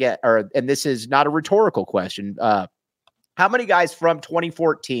question. And this is not a rhetorical question. How many guys from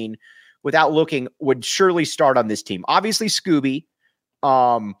 2014, without looking, would surely start on this team? Obviously, Scooby.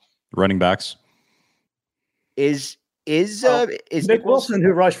 Running backs is Nick Wilson, who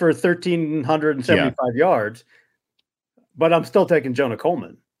rushed for 1,375 yards, but I'm still taking Jonah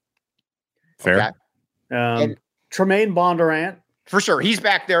Coleman. Fair. Okay. Tremaine Bondurant. For sure. He's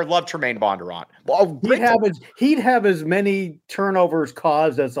back there. Love Tremaine Bondurant. He'd have as many turnovers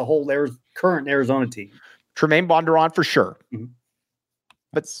caused as the whole current Arizona team. Tremaine Bondurant for sure. Mm-hmm.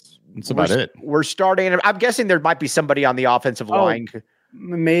 But that's about it. We're starting. I'm guessing there might be somebody on the offensive line.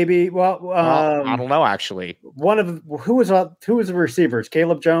 Maybe. Well, I don't know. Actually, who was the receivers?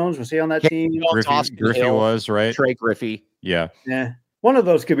 Caleb Jones, was he on that team? Griffey was right. Trey Griffey. Yeah. One of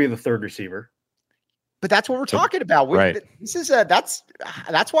those could be the third receiver. But that's what we're talking about. Right. This is that's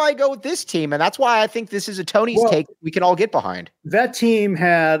why I go with this team, and that's why I think this is a Tony's take we can all get behind. That team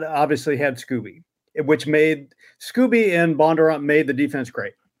obviously had Scooby, which made Scooby and Bondurant made the defense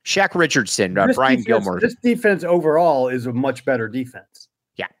great. Shaq Richardson, Brian Gilmore. This defense overall is a much better defense.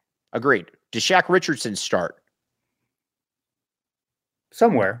 Yeah, agreed. Does Shaq Richardson start?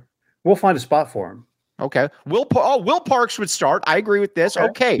 Somewhere. We'll find a spot for him. Okay. Will Parks would start. I agree with this.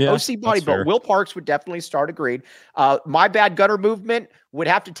 Okay. Yeah, OC Bodybuild. Will Parks would definitely start. Agreed. My bad Gunner movement would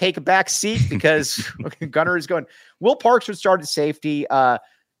have to take a back seat because Gunner is going. Will Parks would start at safety.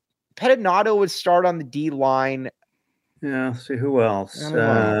 Pettinato would start on the D line. Yeah. See who else. I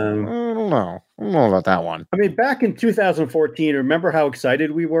don't know about that one. I mean, back in 2014, remember how excited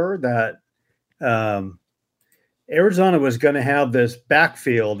we were that Arizona was going to have this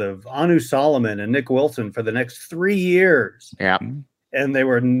backfield of Anu Solomon and Nick Wilson for the next 3 years. Yeah. And they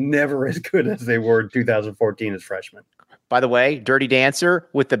were never as good as they were in 2014 as freshmen. By the way, Dirty Dancer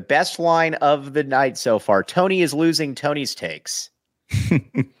with the best line of the night so far. Tony is losing Tony's takes.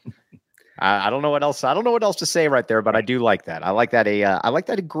 I don't know what else. I don't know what else to say right there, but I do like that. I like that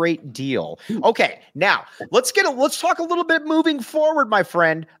a great deal. Okay, now let's talk a little bit moving forward, my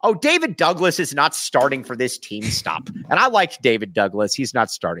friend. Oh, David Douglas is not starting for this team. Stop. And I liked David Douglas. He's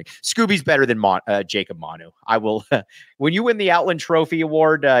not starting. Scooby's better than Jacob Manu. I will. When you win the Outland Trophy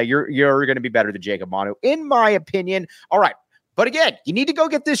Award, you're going to be better than Jacob Manu, in my opinion. All right. But again, you need to go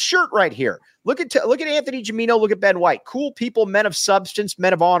get this shirt right here. Look at Anthony Gimino. Look at Ben White. Cool people, men of substance,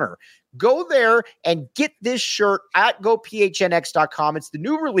 men of honor. Go there and get this shirt at gophnx.com. It's the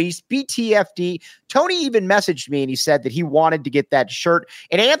new release, BTFD. Tony even messaged me and he said that he wanted to get that shirt.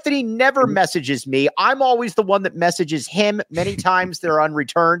 And Anthony never messages me. I'm always the one that messages him. Many times they're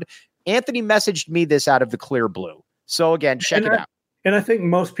unreturned. Anthony messaged me this out of the clear blue. So again, check it out. And I think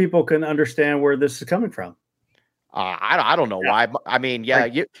most people can understand where this is coming from. I don't know why. I mean, I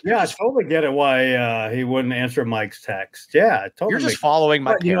totally get it why he wouldn't answer Mike's text. Yeah, totally. You're just following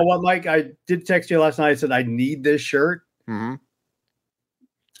my. You know what, Mike? I did text you last night. I said I need this shirt. Mm-hmm.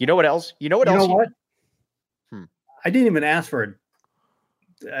 You know what else? You know what? I didn't even ask for it.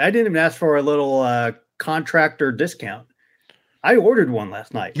 I didn't even ask for a little contractor discount. I ordered one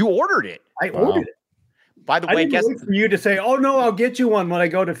last night. You ordered it? I ordered it. By the way, guess for you to say, "Oh no, I'll get you one when I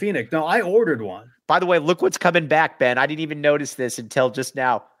go to Phoenix." No, I ordered one. By the way, look what's coming back, Ben. I didn't even notice this until just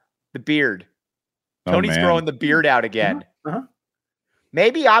now. The beard. Tony's growing the beard out again. Uh-huh.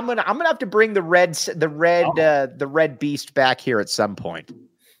 Maybe I'm gonna have to bring the red beast back here at some point.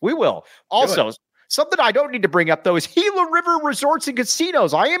 We will. Also, something I don't need to bring up though is Gila River Resorts and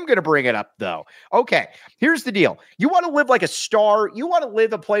Casinos. I am going to bring it up though. Okay, here's the deal. You want to live like a star. You want to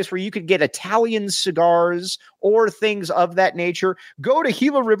live a place where you can get Italian cigars or things of that nature. Go to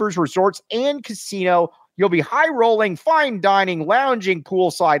Gila Rivers Resorts and Casino. You'll be high rolling, fine dining, lounging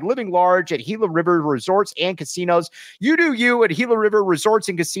poolside, living large at Gila River Resorts and Casinos. You do you at Gila River Resorts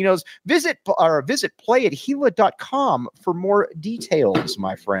and Casinos. Visit playatgila.com for more details,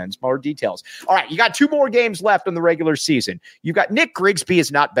 my friends. More details. All right, you got 2 more games left in the regular season. You got Nick Grigsby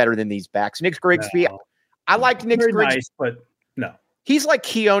is not better than these backs. Nick Grigsby, no. I like Nick Grigsby, nice, but no, he's like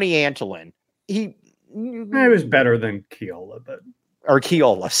Keone Antolin. He was better than Keola, but. Or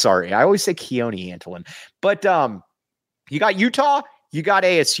Keola, sorry. I always say Keone Antolin. But you got Utah, you got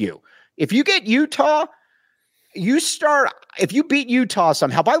ASU. If you get Utah, if you beat Utah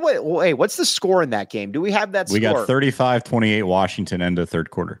somehow. By the way, hey, what's the score in that game? Do we have that score? We got 35-28 Washington end of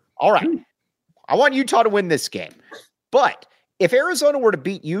third quarter. All right. I want Utah to win this game. But if Arizona were to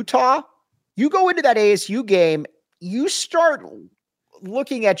beat Utah, you go into that ASU game, you start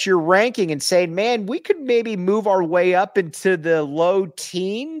looking at your ranking and saying, man, we could maybe move our way up into the low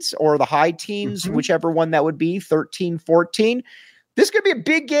teens or the high teens, whichever one that would be, 13, 14. This could be a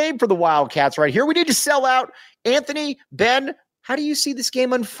big game for the Wildcats right here. We need to sell out. Anthony, Ben, how do you see this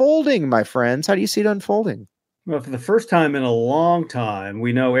game unfolding, my friends? How do you see it unfolding? Well, for the first time in a long time,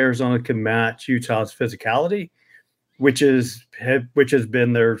 we know Arizona can match Utah's physicality, which has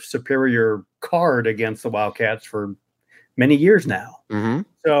been their superior card against the Wildcats for many years now. Mm-hmm.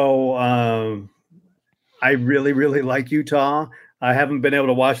 So I really, really like Utah. I haven't been able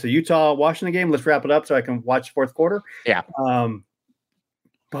to watch the Utah-Washington game. Let's wrap it up so I can watch fourth quarter. Yeah.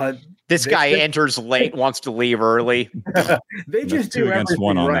 This this guy enters late, wants to leave early. They just do 2 against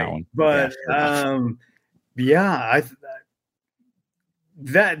 1 on that one. But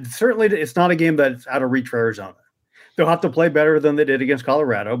that certainly it's not a game that's out of reach for Arizona. They'll have to play better than they did against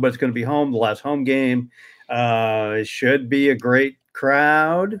Colorado, but it's going to be home, the last home game. It should be a great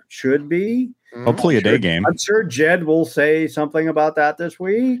crowd. Should be. Hopefully a day game. I'm sure Jed will say something about that this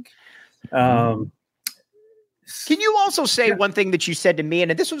week. Can you also say one thing that you said to me? And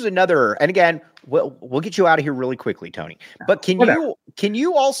this was another, and again, we'll get you out of here really quickly, Tony. But can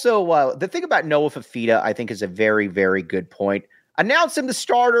you also, the thing about Noah Fafita, I think is a very, very good point. Announce him the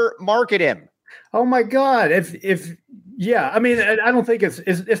starter, market him. Oh my God. I mean, I don't think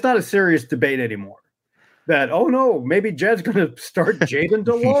it's not a serious debate anymore. That, oh no, maybe Jed's going to start Jaden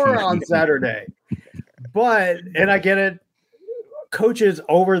DeLore on Saturday. And I get it. Coaches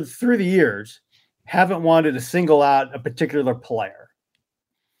through the years haven't wanted to single out a particular player.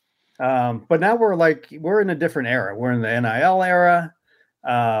 But now we're in a different era. We're in the NIL era.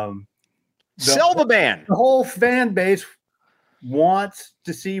 Sell the band. The whole fan base wants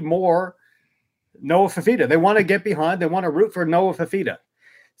to see more Noah Fafita. They want to get behind. They want to root for Noah Fafita.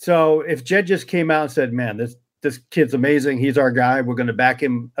 So if Jed just came out and said, man, this kid's amazing. He's our guy. We're going to back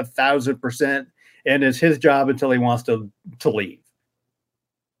him 1,000%. And it's his job until he wants to leave.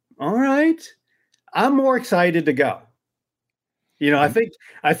 All right. I'm more excited to go. I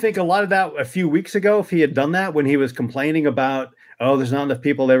think a lot of that a few weeks ago, if he had done that when he was complaining about Oh, there's not enough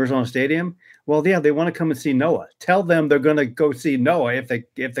people at Arizona Stadium. Well, yeah, they want to come and see Noah. Tell them they're going to go see Noah if they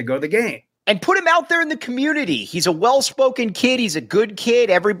go to the game. And put him out there in the community. He's a well-spoken kid. He's a good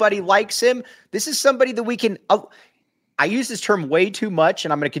kid. Everybody likes him. This is somebody that we can I use this term way too much,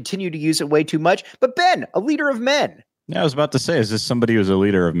 and I'm going to continue to use it way too much. But Ben, a leader of men. Yeah, I was about to say, is this somebody who's a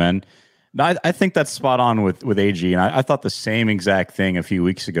leader of men? No, I think that's spot on with AG. And I thought the same exact thing a few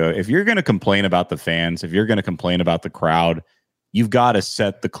weeks ago. If you're going to complain about the fans, if you're going to complain about the crowd, you've got to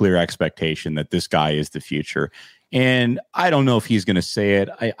set the clear expectation that this guy is the future. And I don't know if he's going to say it.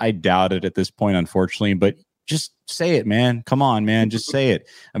 I doubt it at this point, unfortunately, but just say it, man. Come on, man. Just say it.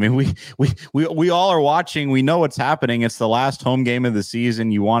 I mean, we all are watching. We know what's happening. It's the last home game of the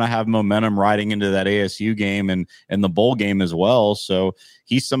season. You want to have momentum riding into that ASU game and the bowl game as well. So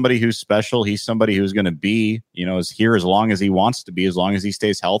he's somebody who's special. He's somebody who's going to be, is here as long as he wants to be, as long as he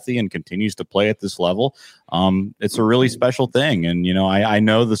stays healthy and continues to play at this level. It's a really special thing. And, I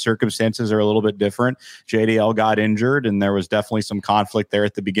know the circumstances are a little bit different. JDL got injured, and there was definitely some conflict there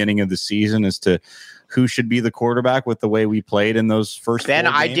at the beginning of the season as to who should be the quarterback with the way we played in those first Ben,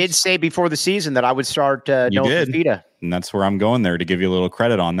 I did say before the season that I would start Noah Fifita. And that's where I'm going there to give you a little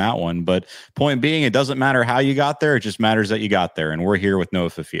credit on that one. But point being, it doesn't matter how you got there. It just matters that you got there. And we're here with Noah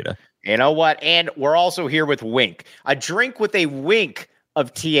Fifita. You know what? And we're also here with Wink. A drink with a wink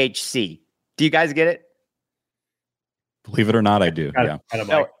of THC. Do you guys get it? Believe it or not, I do. Yeah.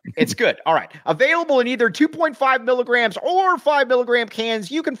 No, it's good. All right. Available in either 2.5 milligrams or 5 milligram cans.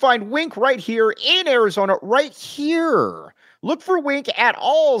 You can find Wink right here in Arizona, right here. Look for Wink at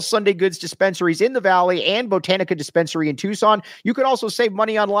all Sunday Goods dispensaries in the Valley and Botanica Dispensary in Tucson. You can also save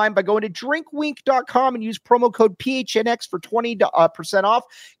money online by going to drinkwink.com and use promo code PHNX for 20% off.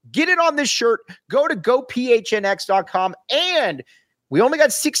 Get it on this shirt. Go to gophnx.com, and we only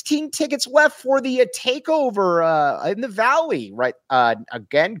got 16 tickets left for the takeover in the Valley, right?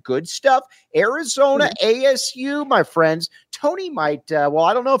 Again, good stuff. Arizona, ASU, my friends. Tony might, I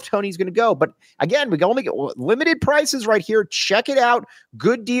don't know if Tony's going to go, but again, we can only get limited prices right here. Check it out.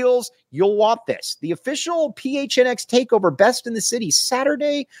 Good deals. You'll want this. The official PHNX takeover, Best in the City,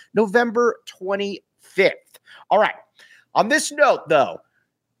 Saturday, November 25th. All right. On this note, though,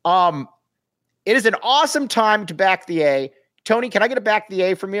 it is an awesome time to back the A. Tony, can I get a back the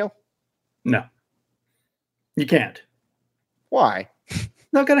A from you? No, you can't. Why?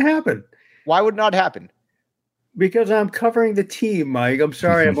 Not going to happen. Why would not happen? Because I'm covering the team, Mike. I'm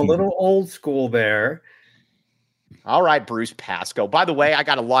sorry. I'm a little old school there. All right, Bruce Pascoe. By the way, I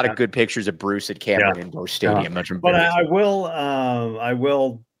got a lot of good pictures of Bruce at Cameron Indoor Stadium. But I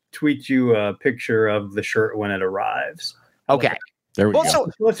will tweet you a picture of the shirt when it arrives. Okay. There we go. So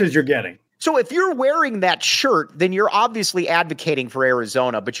what is you're getting? So if you're wearing that shirt, then you're obviously advocating for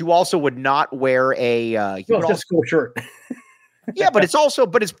Arizona, but you also would not wear a it's a school shirt. Yeah, but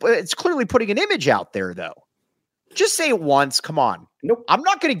it's clearly putting an image out there, though. Just say it once. Come on. Nope. I'm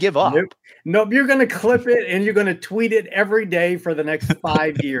not going to give up. Nope. You're going to clip it and you're going to tweet it every day for the next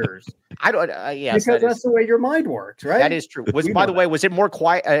 5 years. I don't. Yes, because that's the way your mind works, right? That is true. By the way, was it more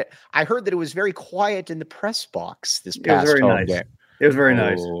quiet? I heard that it was very quiet in the press box this past home game. It was very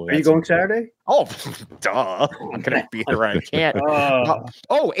nice. Are you going Saturday? Oh, duh. I'm going to be there. I can't.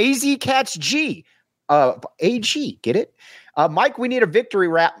 AZ Cats G. AG. Get it? Mike, we need a victory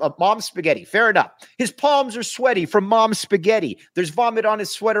rap of Mom's Spaghetti. Fair enough. His palms are sweaty from Mom's Spaghetti. There's vomit on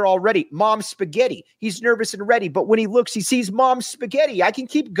his sweater already. Mom's Spaghetti. He's nervous and ready, but when he looks, he sees Mom's Spaghetti. I can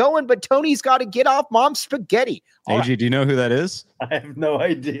keep going, but Tony's got to get off Mom's Spaghetti. AG, do you know who that is? I have no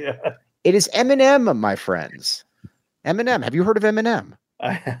idea. It is Eminem, my friends. Eminem. Have you heard of Eminem?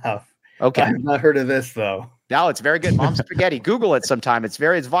 I have. Okay. I have not heard of this, though. No, it's very good. Mom's Spaghetti. Google it sometime. It's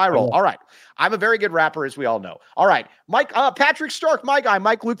viral. All right. I'm a very good rapper, as we all know. All right. Mike, Patrick Stark, my guy,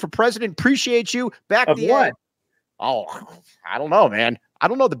 Mike Luke for president. Appreciate you. Back of the what? A. Oh, I don't know, man. I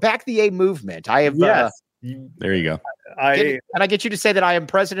don't know. The Back the A movement. I have. Yes. There you go. Can I get you to say that I am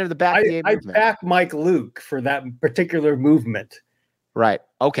president of the Back the A movement? I back Mike Luke for that particular movement. Right.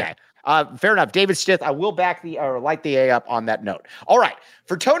 Okay. Fair enough. David Stith, I will light the A up on that note. All right.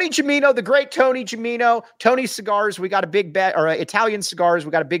 For Tony Gimino, the great Tony Gimino, Tony Cigars, we got a big bet, or Italian Cigars,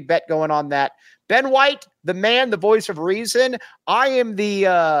 we got a big bet going on that. Ben White, the man, the voice of reason. I am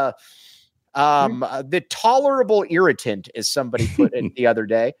the tolerable irritant, as somebody put it the other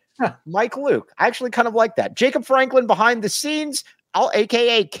day. Mike Luke. I actually kind of like that. Jacob Franklin behind the scenes,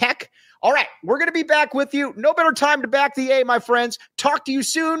 aka Keck. All right, we're going to be back with you. No better time to back the A, my friends. Talk to you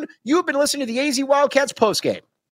soon. You've been listening to the AZ Wildcats postgame.